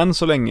hända, men än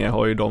så länge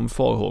har ju de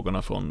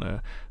farhågorna från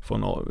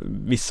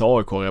vissa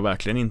AIK-are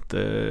verkligen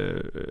inte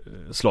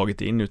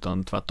slagit in,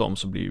 utan tvärtom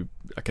så blir ju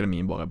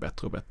akademin bara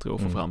bättre och bättre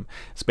och få fram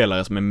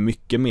spelare som är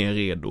mycket mer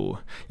redo.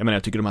 Jag menar,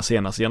 jag tycker de här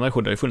senaste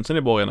generationerna, det har ju funnits en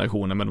del bra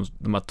generationer, men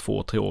de här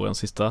 2-3 årens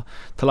sista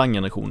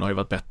talanggenerationer har ju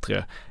varit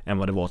bättre än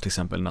vad det var till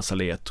exempel när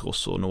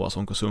Saletros och Noah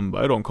Sonko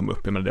Sundberg de kom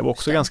upp. Men det var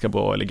också ganska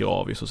bra, eller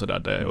Gravis och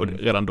sådär. Och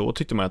redan då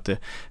tyckte man att det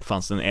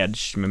fanns en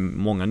edge med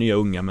många nya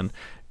unga, men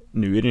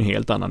nu är det en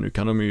helt annan. Nu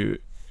kan de ju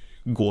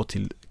gå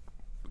till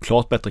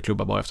klart bättre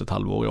klubbar bara efter ett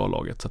halvår i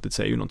A-laget, så att det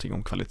säger ju någonting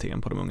om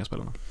kvaliteten på de unga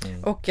spelarna.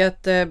 Och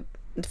att,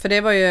 för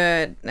det var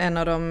ju en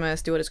av de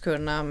stora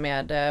diskussionerna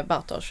med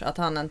Bartosz, att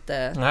han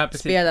inte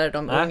spelade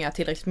de unga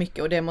tillräckligt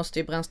mycket, och det måste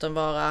ju Brännström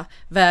vara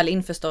väl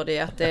införstådd i,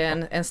 att det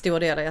är en stor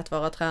del i att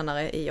vara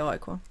tränare i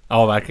AIK.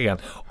 Ja, verkligen.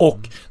 Och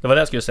det var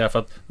det jag skulle säga, för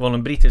att det var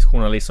någon brittisk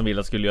journalist som ville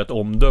att skulle göra ett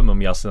omdöme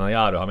om Yasin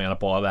Ayari, och han menar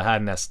på att det här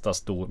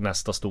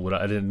nästa stora,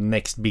 eller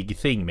next big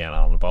thing, menar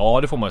han på. Ja,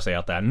 det får man ju säga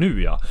att det är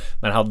nu, ja.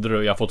 Men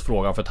hade jag fått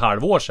frågan för ett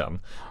halvår sedan,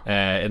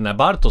 när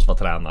Bartosz var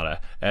tränare,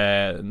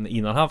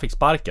 innan han fick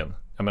sparken,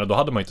 jag menar, då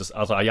hade man ju inte,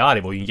 alltså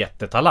Ajari var ju en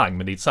jättetalang,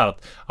 men det är inte så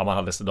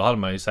att då hade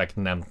man ju säkert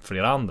nämnt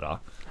flera andra.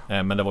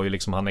 Men det var ju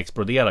liksom, han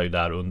exploderade ju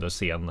där under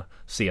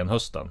sen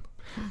hösten.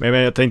 Men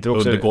jag tänkte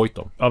också under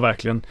Goitom. Ja,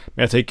 verkligen.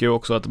 Men jag tänker ju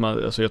också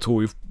att jag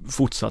tror ju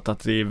fortsatt att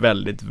det är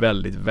väldigt,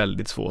 väldigt,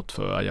 väldigt svårt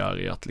för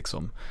Ajari att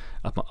liksom,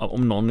 att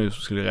om någon nu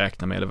skulle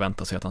räkna med eller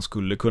vänta sig att han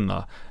skulle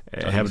kunna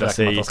hävda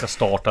sig, att han ska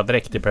starta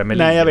direkt i Premier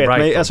League. Nej, jag vet,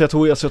 men alltså, jag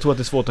tror att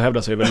det är svårt att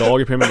hävda sig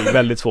överlag i Premier League,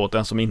 väldigt svårt,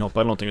 än som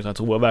inhoppare eller någonting, utan jag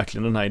tror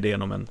verkligen den här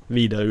idén om en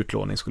vidare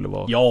utlåning skulle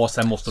vara. Ja,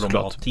 sen måste de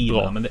ha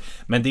tiden,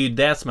 men det är ju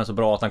det som är så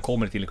bra, att han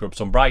kommer till en klubb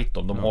som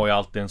Brighton. De har ju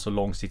alltid en så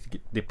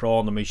långsiktig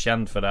plan, de är ju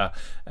känd för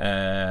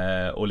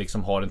det, och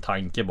liksom har en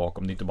tanke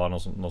bakom, det är inte bara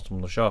något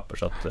som de köper,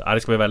 så att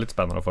det ska bli väldigt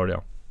spännande att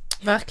följa.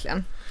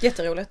 Verkligen,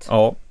 jätteroligt.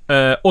 Ja.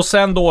 Och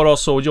sen då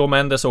så Joe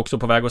Mendes är också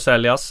på väg att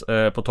säljas,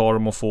 på tal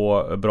om att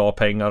få bra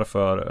pengar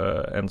för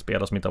en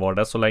spelare som inte har varit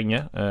där så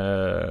länge.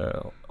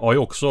 Har ju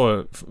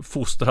också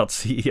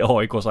fostrats i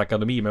AIKs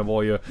akademi, men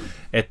var ju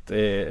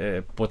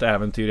på ett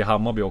äventyr i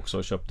Hammarby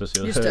också, köptes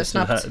ju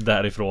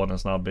därifrån en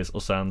snabbis,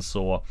 och sen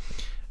så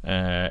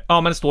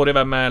men det står det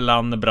väl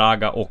mellan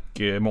Braga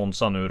och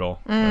Monza nu då,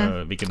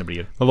 vilken det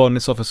blir. Vad var det ni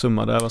sa för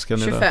summa där? Vad ska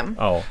ni 25.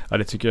 Ja,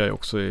 det tycker jag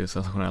också är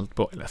sensationellt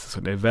bra.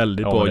 Det är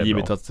väldigt bra, det är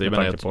givet bra. Att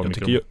jag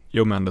tycker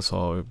Joe Mendes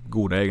har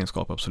goda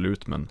egenskaper,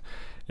 absolut, men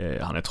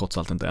han är trots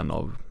allt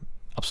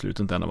absolut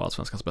inte en av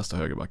Allsvenskans bästa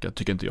högerbackar,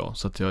 tycker inte jag.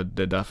 Så att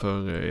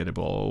därför är det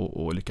bra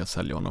att lyckas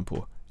sälja honom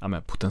på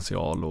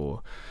potential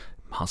och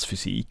hans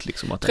fysik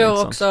liksom, att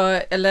tror också,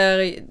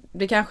 eller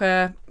det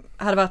kanske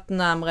hade varit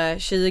närmare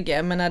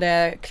 20, men när det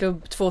är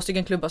 2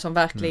 stycken klubbar som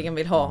verkligen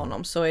vill ha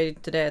honom, så är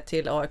inte det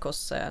till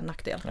AIKs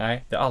nackdel.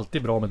 Nej, det är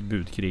alltid bra med ett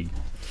budkrig.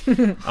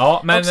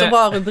 Ja, men också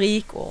bra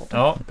rubrikord.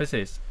 Ja,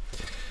 precis.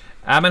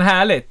 Men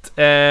härligt.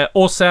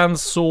 Och sen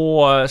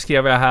så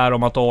skrev jag här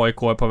om att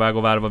AIK är på väg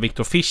att värva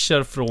Viktor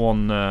Fischer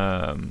från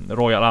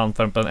Royal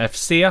Antwerpen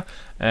FC.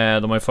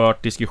 De har ju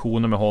fört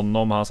diskussioner med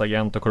honom, hans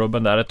agent och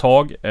klubben där ett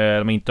tag. De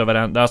är inte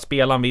överens. Där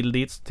spelaren vill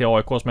dit till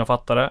AIK, som jag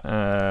fattar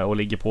det, och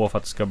ligger på för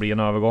att det ska bli en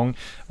övergång.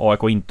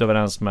 AIK är inte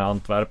överens med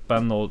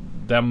Antwerpen, och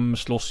de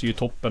slåss ju i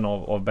toppen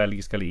av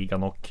belgiska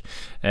ligan, och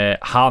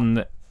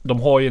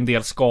de har ju en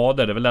del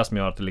skador. Det är väl det som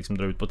gör att det liksom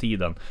drar ut på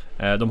tiden.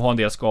 De har en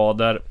del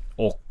skador,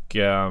 och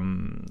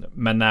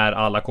men när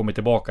alla kommer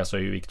tillbaka så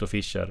är ju Viktor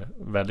Fischer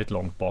väldigt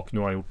långt bak. Nu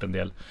har han gjort en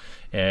del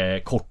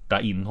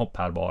korta inhopp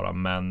här bara.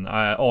 Men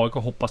AIK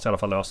hoppas i alla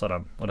fall lösa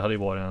den. Och det hade ju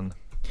varit en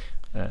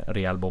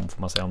rejäl bomb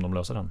får man säga om de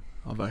löser den.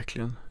 Ja,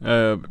 verkligen.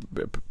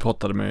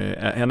 Pratade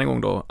med en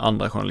gång då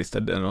andra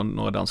journalister,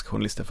 några danska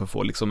journalister för att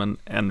få liksom en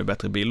ännu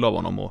bättre bild av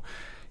honom. Och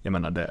jag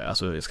menar det,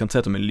 alltså jag ska inte säga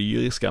att de är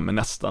lyriska, men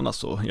nästan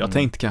alltså. Jag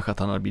tänkte kanske att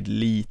han hade blivit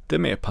lite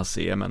mer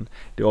passé, men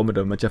det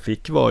omdömet jag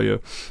fick var ju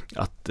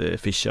att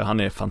Fischer, han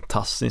är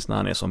fantastisk när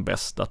han är som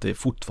bäst, att det är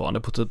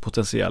fortfarande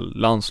potentiell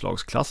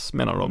landslagsklass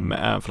menar de,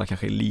 även för han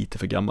kanske är lite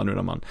för gammal nu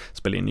när man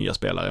spelar in nya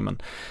spelare,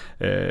 men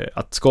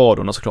att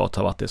skadorna såklart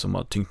har varit det som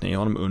har tyngt ner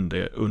honom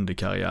under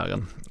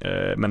karriären,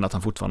 men att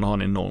han fortfarande har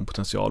en enorm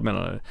potential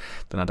menar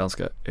den här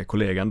danska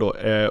kollegan då,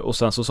 och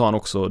sen så sa han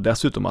också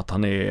dessutom att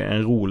han är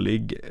en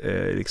rolig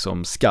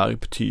liksom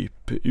skarp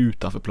typ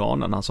utanför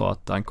planen. Han sa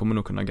att han kommer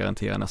nog kunna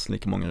garantera nästan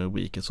lika många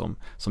rubriker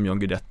som John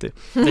Guidetti.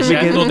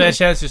 Det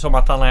känns ju som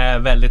att han är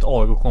väldigt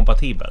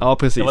AIK-kompatibel. Ja,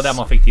 precis. Det var det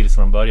man fick till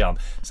från början.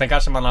 Sen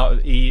kanske man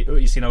har,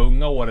 i sina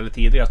unga år eller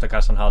tidigare så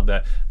kanske han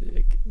hade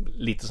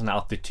lite sån här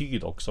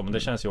attityd också. Men det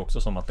känns ju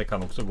också som att det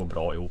kan också gå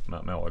bra ihop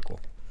med AIK.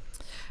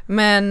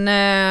 Men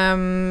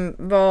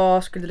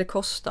vad skulle det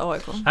kosta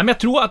AIK? Nej, men jag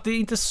tror att det är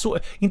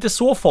inte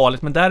så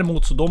farligt, men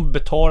däremot så de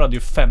betalade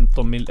ju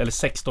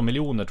 16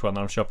 miljoner tror jag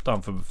när de köpte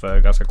han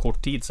för ganska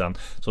kort tid sedan.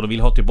 Så de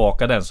vill ha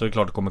tillbaka den, så det är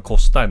klart det kommer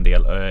kosta en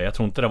del. Jag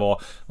tror inte det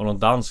var någon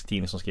dansk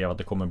tidning som skrev att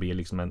det kommer bli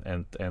liksom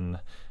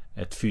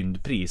ett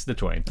fyndpris, det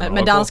tror jag inte.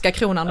 Med danska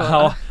kronan då?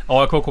 Ja,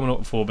 AIK kommer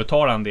nog få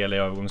betala en del i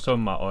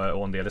övergångssumma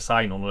och en del i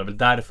sign-on, och det är väl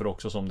därför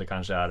också som det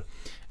kanske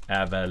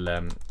är väl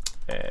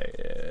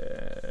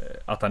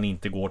att han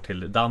inte går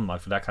till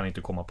Danmark, för där kan han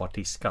inte komma på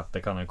artistskatt.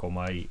 Det kan han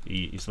komma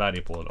i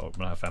Sverige på då, med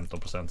den här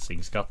 15%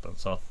 SING-skatten.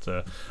 Så att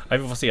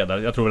vi får se där.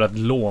 Jag tror väl att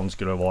lån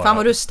skulle vara... Fan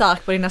vad du är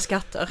stark på dina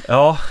skatter.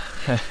 Ja,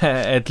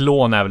 ett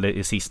lån är väl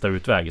i sista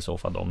utväg i så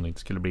fall om det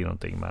inte skulle bli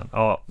någonting. Men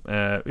ja,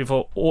 vi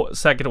får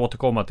säkert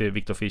återkomma till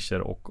Viktor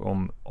Fischer och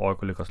om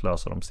AIK lyckas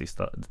lösa de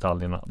sista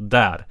detaljerna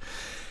där.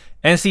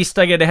 En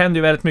sista grej, det händer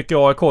ju väldigt mycket i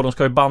AIK. De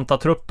ska ju banta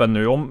truppen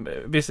nu. Om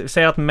vi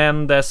säger att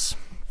Mendes...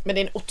 Men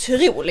det är en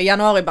otrolig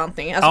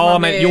januaribantning. Alltså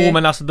ja,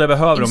 men alltså det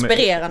behöver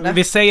inspirerande.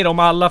 Vi säger om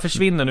alla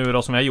försvinner nu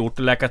då som jag har gjort,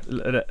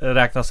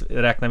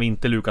 räknar vi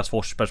inte Lukas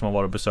Forsberg som har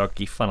varit och besökt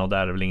Giffarna, och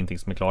där är väl ingenting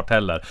som är klart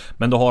heller.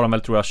 Men då har de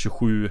väl tror jag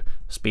 27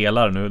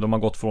 spelare nu. De har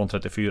gått från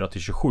 34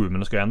 till 27, men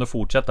de ska ju ändå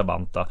fortsätta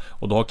banta.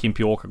 Och då har Kim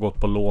Pioka gått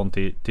på lån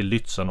till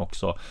Lützen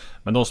också.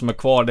 Men de som är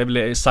kvar, det är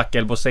väl Zach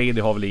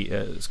El-Boseidi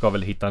ska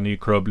väl hitta en ny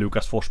klubb.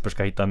 Lukas Forsberg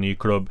ska hitta en ny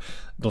klubb.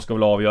 De ska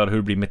väl avgöra hur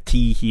det blir med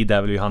Tihi.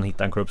 Där vill ju han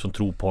hitta en klubb som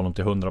tror på honom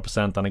till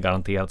 100%. Han är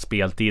garanterat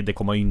speltid. Det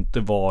kommer ju inte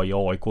vara i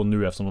AIK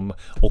nu, eftersom de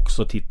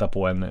också tittar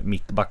på en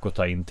mittback att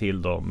ta in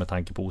till då, med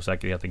tanke på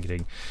osäkerheten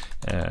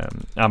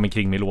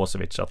kring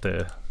Milosevic.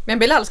 Men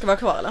Bilal ska vara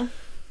kvar eller?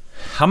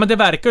 Ja, men det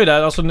verkar ju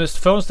där. Alltså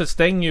fönstret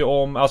stänger ju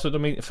om, alltså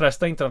de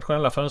flesta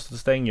internationella fönstret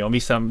stänger ju om.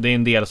 Vissa, det är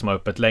en del som har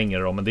öppet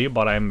längre då, men det är ju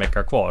bara en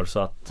vecka kvar, så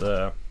att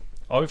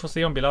ja, vi får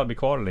se om Bilal blir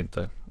kvar eller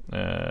inte.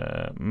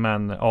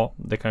 Men ja,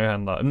 det kan ju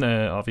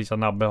hända. Vissa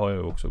Nabbe har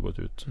ju också gått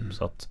ut,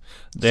 så att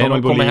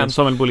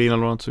Samuel Bolin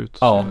eller något ut.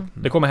 Ja,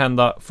 det kommer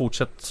hända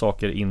fortsatt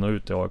saker in och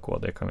ut i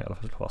AIK, det kan vi i alla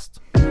fall slå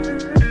fast.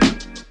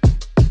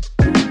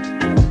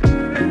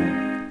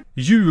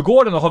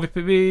 Djurgården då har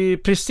vi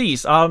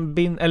precis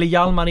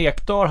Hjalmar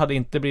Ekdal hade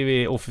inte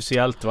blivit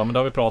officiellt men det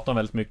har vi pratat om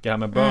väldigt mycket här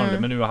med Burnley,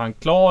 men nu är han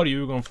klar.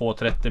 Djurgården får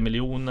 30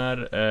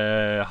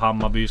 miljoner,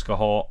 Hammarby ska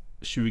ha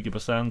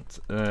 20%,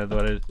 då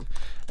är det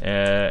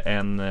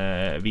en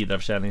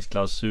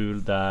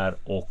vidareförsäljningsklausul där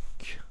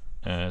och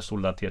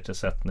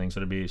solidaritetsersättning, så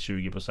det blir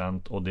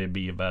 20%, och det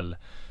blir väl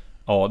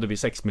det blir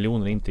 6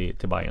 miljoner in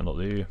till Bayern då.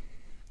 Det är ju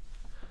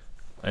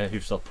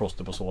hyfsat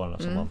plåster på såren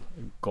som man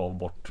gav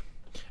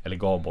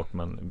bort,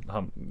 men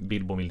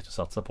Bilbo vill inte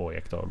satsa på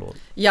Ekdal då.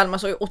 Hjalmar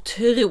såg ju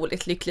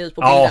otroligt lycklig ut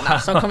på bilderna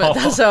som kom ut.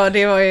 Alltså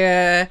det var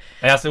ju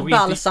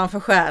balsam för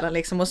själen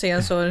liksom, att se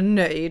en så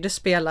nöjd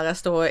spelare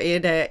stå i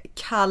det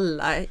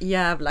kalla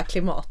jävla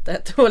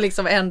klimatet och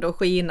liksom ändå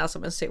skina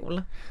som en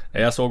sol.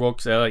 Jag såg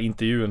också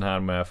intervjun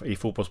här i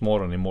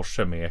Fotbollsmorgon i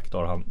morse med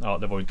Ekdal.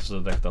 Det var ju inte så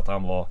direkt att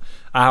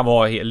han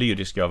var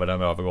lyrisk över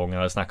den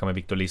övergången. Jag snackade med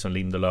Victor Lisson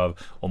Lindelöf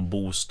om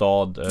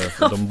bostad.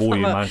 De bor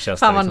ju i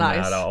Manchester liksom,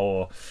 nice. Här,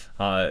 och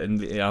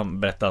han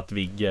berättade att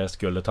Vigge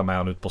skulle ta med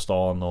han ut på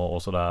stan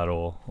och sådär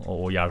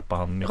och hjälpa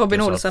han mycket.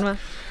 Robin Olsen va?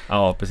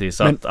 Ja,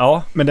 precis.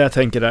 Men det jag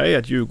tänker där är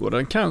att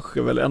Djurgården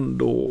kanske väl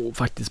ändå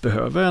faktiskt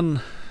behöver en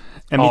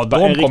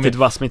riktigt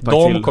vass mittback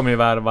till. De kommer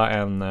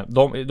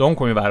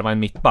ju värva en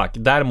mittback.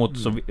 Däremot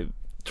så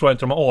tror jag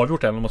inte de har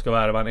avgjort än om de ska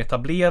värva en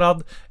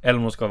etablerad eller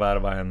om de ska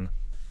värva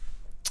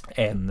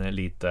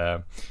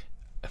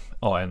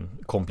en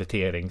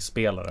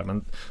kompletteringsspelare.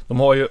 Men de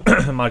har ju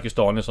Marcus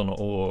Danielsson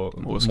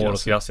och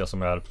Moros Gracia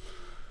som är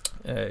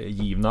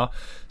givna.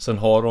 Sen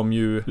har de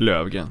ju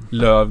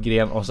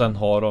Lövgren, och sen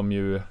har de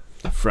ju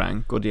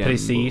Frank och Diego.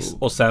 Precis,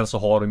 och sen så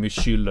har de ju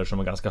Schüller som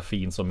är ganska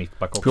fin som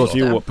mittback också.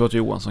 Piotr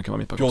Johansson kan vara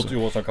mittback också. Piotr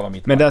Johansson kan vara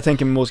mittback. Men där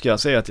tänker man, ska jag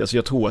säga att alltså,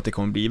 jag tror att det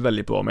kommer bli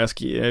väldigt bra. Men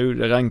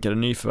jag rankade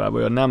nyförvärv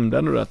och jag nämnde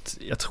ändå att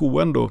jag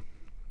tror ändå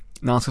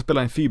när han ska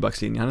spela en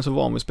fyrbackslinje, han är så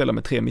van vid att spela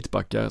med 3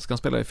 mittbackar, ska han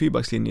spela i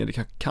fyrbackslinje,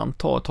 det kan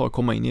ta ett tag att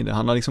komma in i det.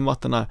 Han har liksom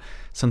varit den här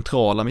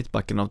centrala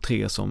mittbacken av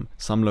 3 som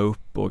samlar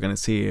upp,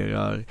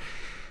 organiserar,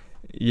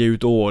 ge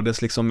ut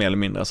orders liksom mer eller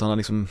mindre. Så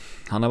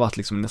han har varit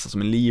liksom nästan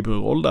som en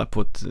libero-roll där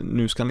på ett,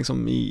 nu ska han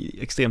liksom i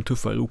extremt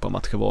tuffa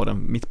Europamatcher vara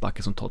den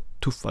mittbacken som tar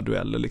tuffa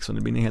dueller liksom.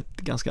 Det blir en helt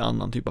ganska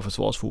annan typ av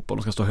försvarsfotboll.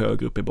 De ska stå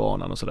högre upp i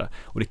banan och sådär.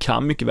 Och det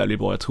kan mycket väl bli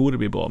bra, jag tror det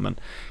blir bra, men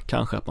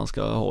kanske att man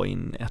ska ha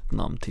in ett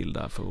namn till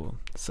där för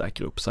att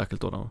säkra upp,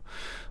 särskilt då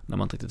när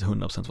man inte riktigt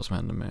 100% vad som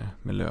händer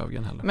med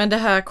Lövgren heller. Men det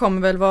här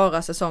kommer väl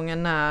vara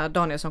säsongen när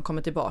Danielsson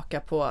kommer tillbaka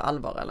på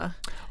allvar, eller?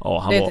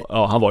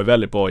 Ja, han var ju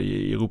väldigt bra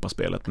i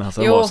Europaspelet, men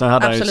sen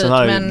hade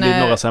han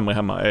några sämre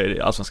hemma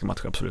i allsvenska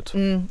matcher, absolut.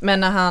 Men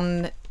när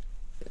han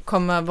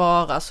kommer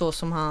vara så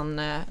som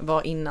han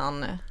var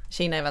innan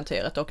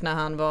Kina-äventyret och när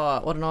han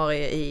var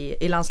ordinarie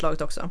i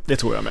landslaget också. Det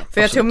tror jag med.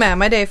 För jag tog med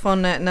mig det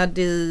från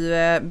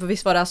när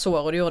visst var det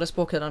Azor och du gjorde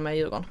spåkulan med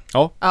Djurgården?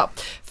 Ja.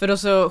 För då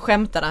så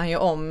skämtade han ju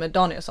om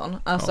Danielsson.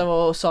 Alltså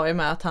och sa ju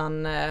med att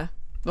han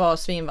var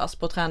svinvass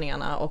på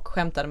träningarna och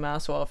skämtade med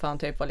Azor för han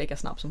typ var lika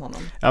snabb som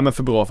honom. Ja, men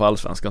för bra för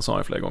Allsvenskan sa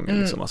jag flera gånger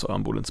liksom. Alltså,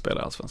 han borde inte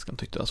spela i Allsvenskan,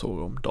 tyckte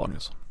Azor om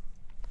Danielsson.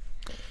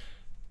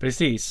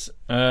 Precis.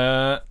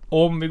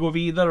 Om vi går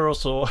vidare då,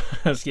 så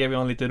skrev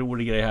jag en lite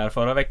rolig grej här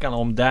förra veckan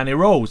om Danny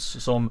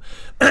Rose, som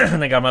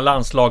den gamla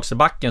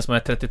landslagsbacken som är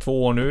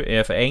 32 år nu,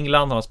 är för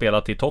England. Han har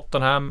spelat i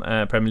Tottenham,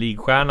 Premier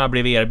League-stjärna,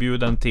 blev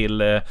erbjuden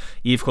till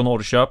IFK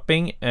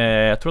Norrköping.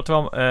 Jag tror att det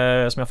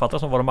var, som jag fattar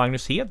som var det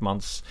Magnus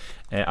Hedmans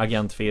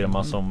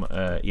agentfirma som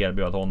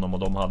erbjöd honom, och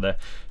de hade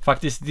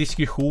faktiskt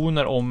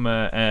diskussioner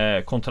om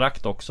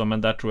kontrakt också,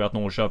 men där tror jag att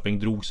Norrköping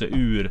drog sig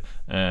ur.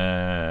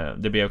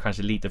 Det blev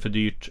kanske lite för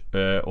dyrt,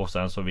 och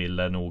sen så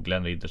ville nog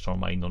Glenn Riddersson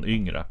ha in någon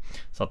yngre,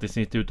 så att det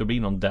ser inte ut att bli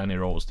någon Danny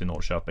Rose till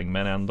Norrköping,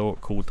 men ändå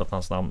coolt att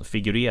hans namn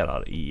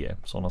figurerar i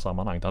sådana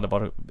sammanhang. Det hade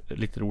varit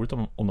lite roligt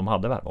om de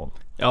hade värvat honom.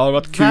 Ja, det har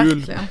varit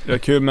kul. Det är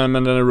kul, men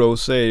Danny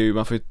Rose är ju,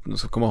 man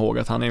får komma ihåg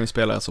att han är en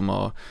spelare som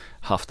har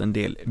haft en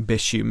del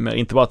bekymmer,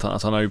 inte bara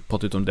att han har ju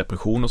pratat ut om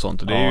depression och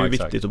sånt, och det är ju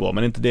viktigt och bra,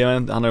 men inte det,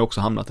 han har ju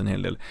också hamnat en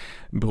hel del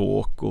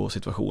bråk och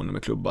situationer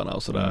med klubbarna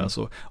och sådär.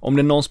 Så om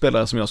det är någon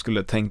spelare som jag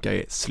skulle tänka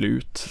är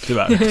slut,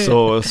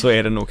 tyvärr, så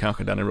är det nog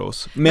kanske Danny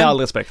Rose, med all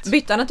respekt.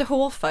 Bytte han inte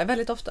hårfärg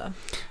väldigt ofta?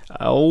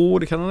 Ja,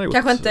 det kan han ha gjort.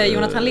 Kanske inte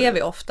Jonathan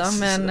Levi ofta,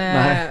 men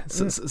nej,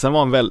 sen var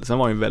han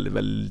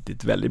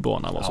väldigt bra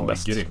när han var som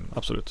bäst. Grym.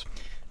 Absolut.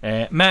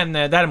 Men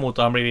däremot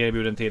har han blivit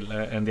erbjuden till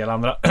en del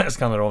andra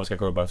skandinaviska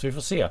klubbar, så vi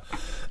får se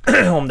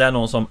om det är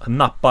någon som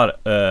nappar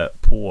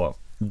på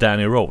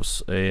Danny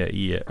Rose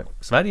i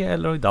Sverige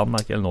eller i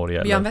Danmark eller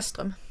Norge. Björn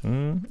Westström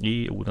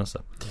i Odense.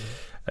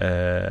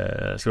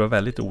 Det skulle vara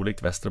väldigt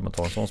olikt Westström att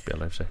ta en sån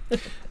spelare i och för sig.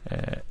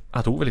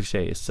 Han tog väl i och för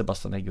sig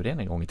Sebastian Eggerén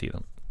en gång i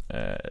tiden.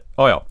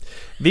 Ja.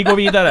 Vi går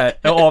vidare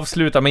och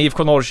avslutar med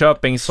IFK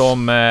Norrköping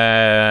som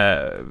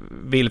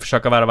vill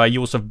försöka värva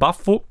Josef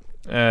Baffo.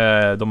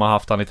 De har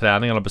haft han i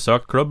träningen och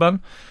besökt klubben.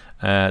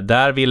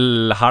 Där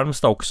vill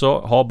Halmstad också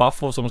ha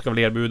Baffo, som ska väl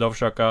erbjuda och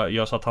försöka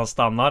göra så att han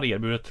stannar.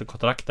 Erbjudet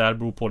kontrakt där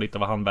beror på lite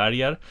vad han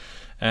väljer.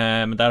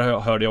 Men där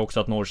hörde jag också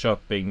att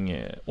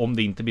Norrköping, om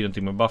det inte blir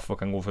någonting med Baffo,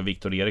 kan gå för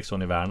Viktor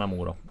Eriksson i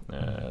Värnamo då,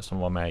 som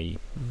var med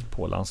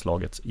på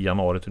landslagets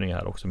januari-turné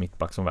här också.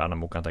 Mittback som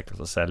Värnamo kan tänka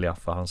sig att sälja,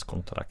 för hans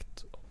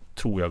kontrakt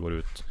tror jag går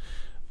ut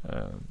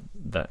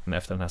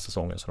efter den här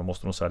säsongen, så de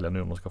måste nog sälja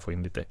nu om de ska få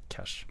in lite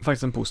cash.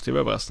 Faktiskt en positiv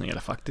överraskning,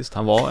 eller faktiskt,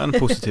 han var en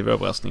positiv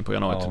överraskning på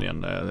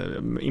januari-turnén.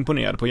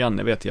 Imponerad på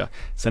Janne, vet jag.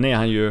 Sen är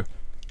han ju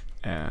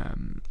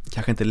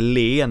kanske inte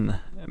len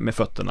med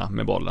fötterna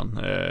med bollen.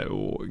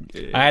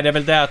 Nej, det är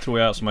väl det tror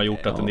jag som har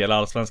gjort att en del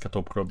allsvenska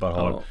toppklubbar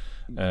har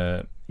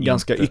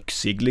ganska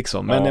yxig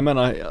liksom. Men jag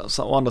menar,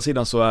 å andra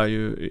sidan så är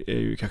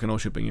ju kanske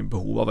Norrköping i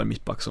behov av en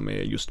mittback som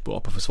är just bra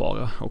på att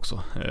försvara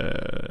också.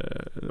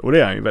 Och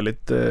det är han ju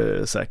väldigt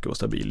säker och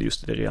stabil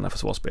just i det rena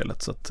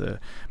försvarsspelet. Så att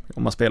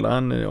om man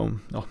spelar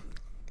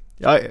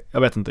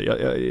jag vet inte.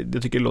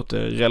 Det tycker jag låter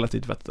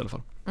relativt vettigt i alla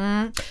fall.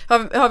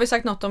 Har vi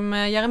sagt något om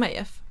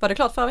Jeremejeff? Var det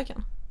klart förra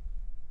veckan?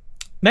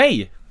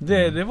 Nej,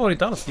 det var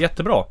inte alls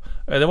jättebra.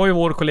 Det var ju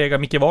vår kollega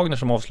Micke Wagner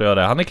som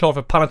avslöjade. Han är klar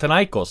för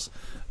Panathinaikos,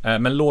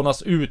 men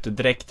lånas ut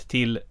direkt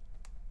till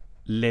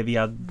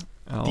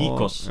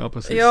Leviadikos. Ja,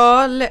 precis.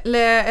 Ja,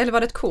 eller var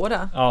det ett K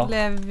där? Ja.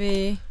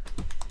 Levi...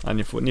 Ja,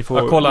 ni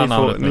får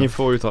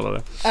uttala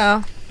det.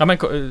 Ja. Ja, men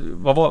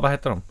vad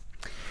heter de?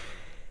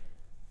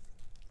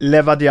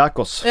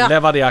 Levadiakos. Ja.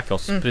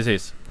 Levadiakos,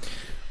 precis.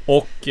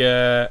 Och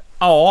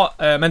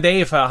men det är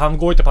ju för han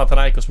går ju till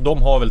Panathinaikos,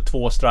 de har väl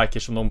 2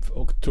 strikers som de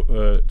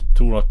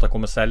tror att de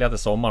kommer sälja till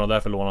sommaren, och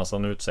därför lånas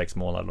han ut 6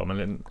 månader då.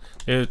 Men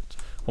det är,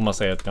 om man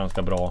säger, ett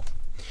ganska bra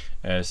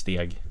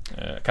steg.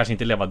 Kanske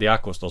inte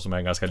Levadiakos då, som är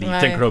en ganska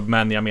liten klubb,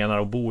 men jag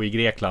menar att bo i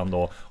Grekland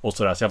och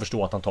sådär, så jag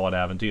förstår att han tar det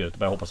äventyret,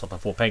 men jag hoppas att han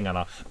får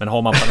pengarna. Men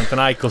har man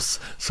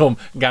Panathinaikos som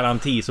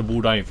garanti så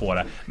borde han ju få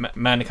det,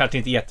 men kanske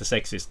inte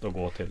jättesexiskt att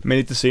gå till. Men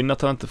lite synd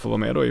att han inte får vara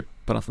med då i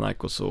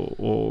Panathinaikos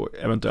och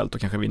eventuellt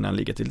och kanske vinna en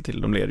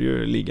ligatitel. De leder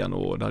ju ligan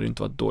och det hade ju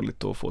inte varit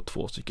dåligt att få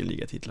 2 stycken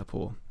ligatitlar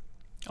på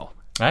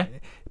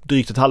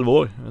drygt ett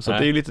halvår. Så det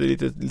är ju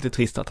lite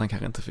trist att han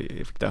kanske inte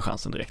fick den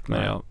chansen direkt.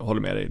 Men jag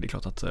håller med dig, det är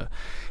klart att det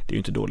är ju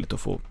inte dåligt att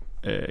få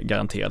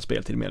garanterad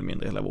speltid mer eller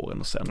mindre hela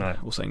våren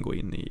och sen gå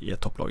in i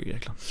ett topplag i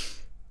Grekland.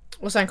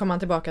 Och sen kommer han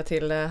tillbaka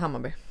till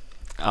Hammarby.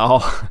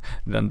 Ja,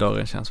 den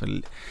dörren känns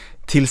väl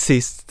till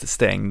sist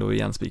stängd och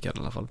igenspikad i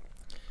alla fall.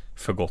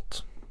 För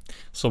gott.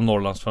 Som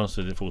Norrlands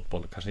fönster i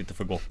fotboll. Kanske inte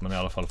för gott, men i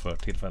alla fall för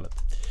tillfället.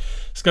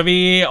 Ska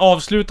vi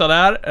avsluta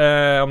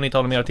där? Om ni inte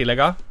har något mer att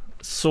tillägga,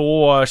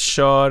 så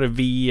kör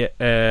vi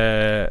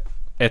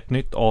ett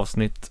nytt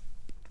avsnitt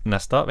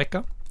nästa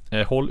vecka.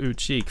 Håll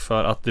utkik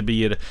för att det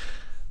blir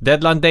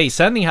Deadline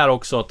Day-sändning här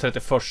också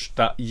 31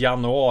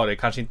 januari.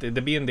 Kanske inte,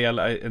 det blir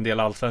en del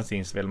allsvensk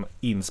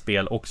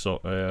inspel också.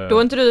 Då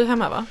är inte du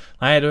hemma, va?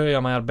 Nej, då är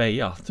jag med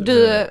Arbeja.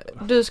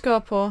 Du ska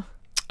på...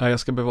 Ja, jag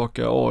ska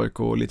bevaka AIK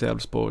och lite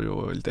Elfsborg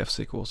och lite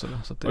FCK och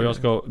och jag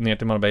ska ner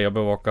till Marbella och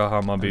bevaka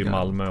Hammarbys,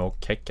 Malmö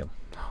och Häcken.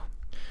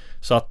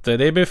 Så att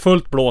det blir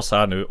fullt blås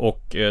här nu,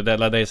 och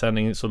Deadline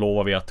Day-sändning så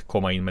lovar vi att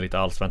komma in med lite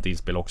allsvenskt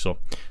inspel också.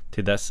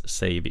 Till dess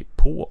säger vi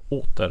på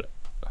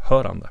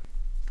återhörande.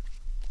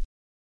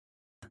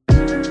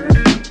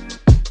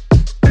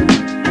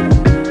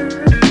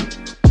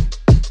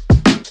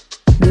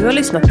 Du har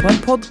lyssnat på en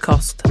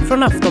podcast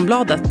från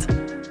Aftonbladet.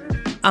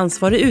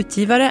 Ansvarig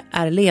utgivare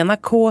är Lena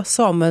K.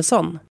 Samuelsson.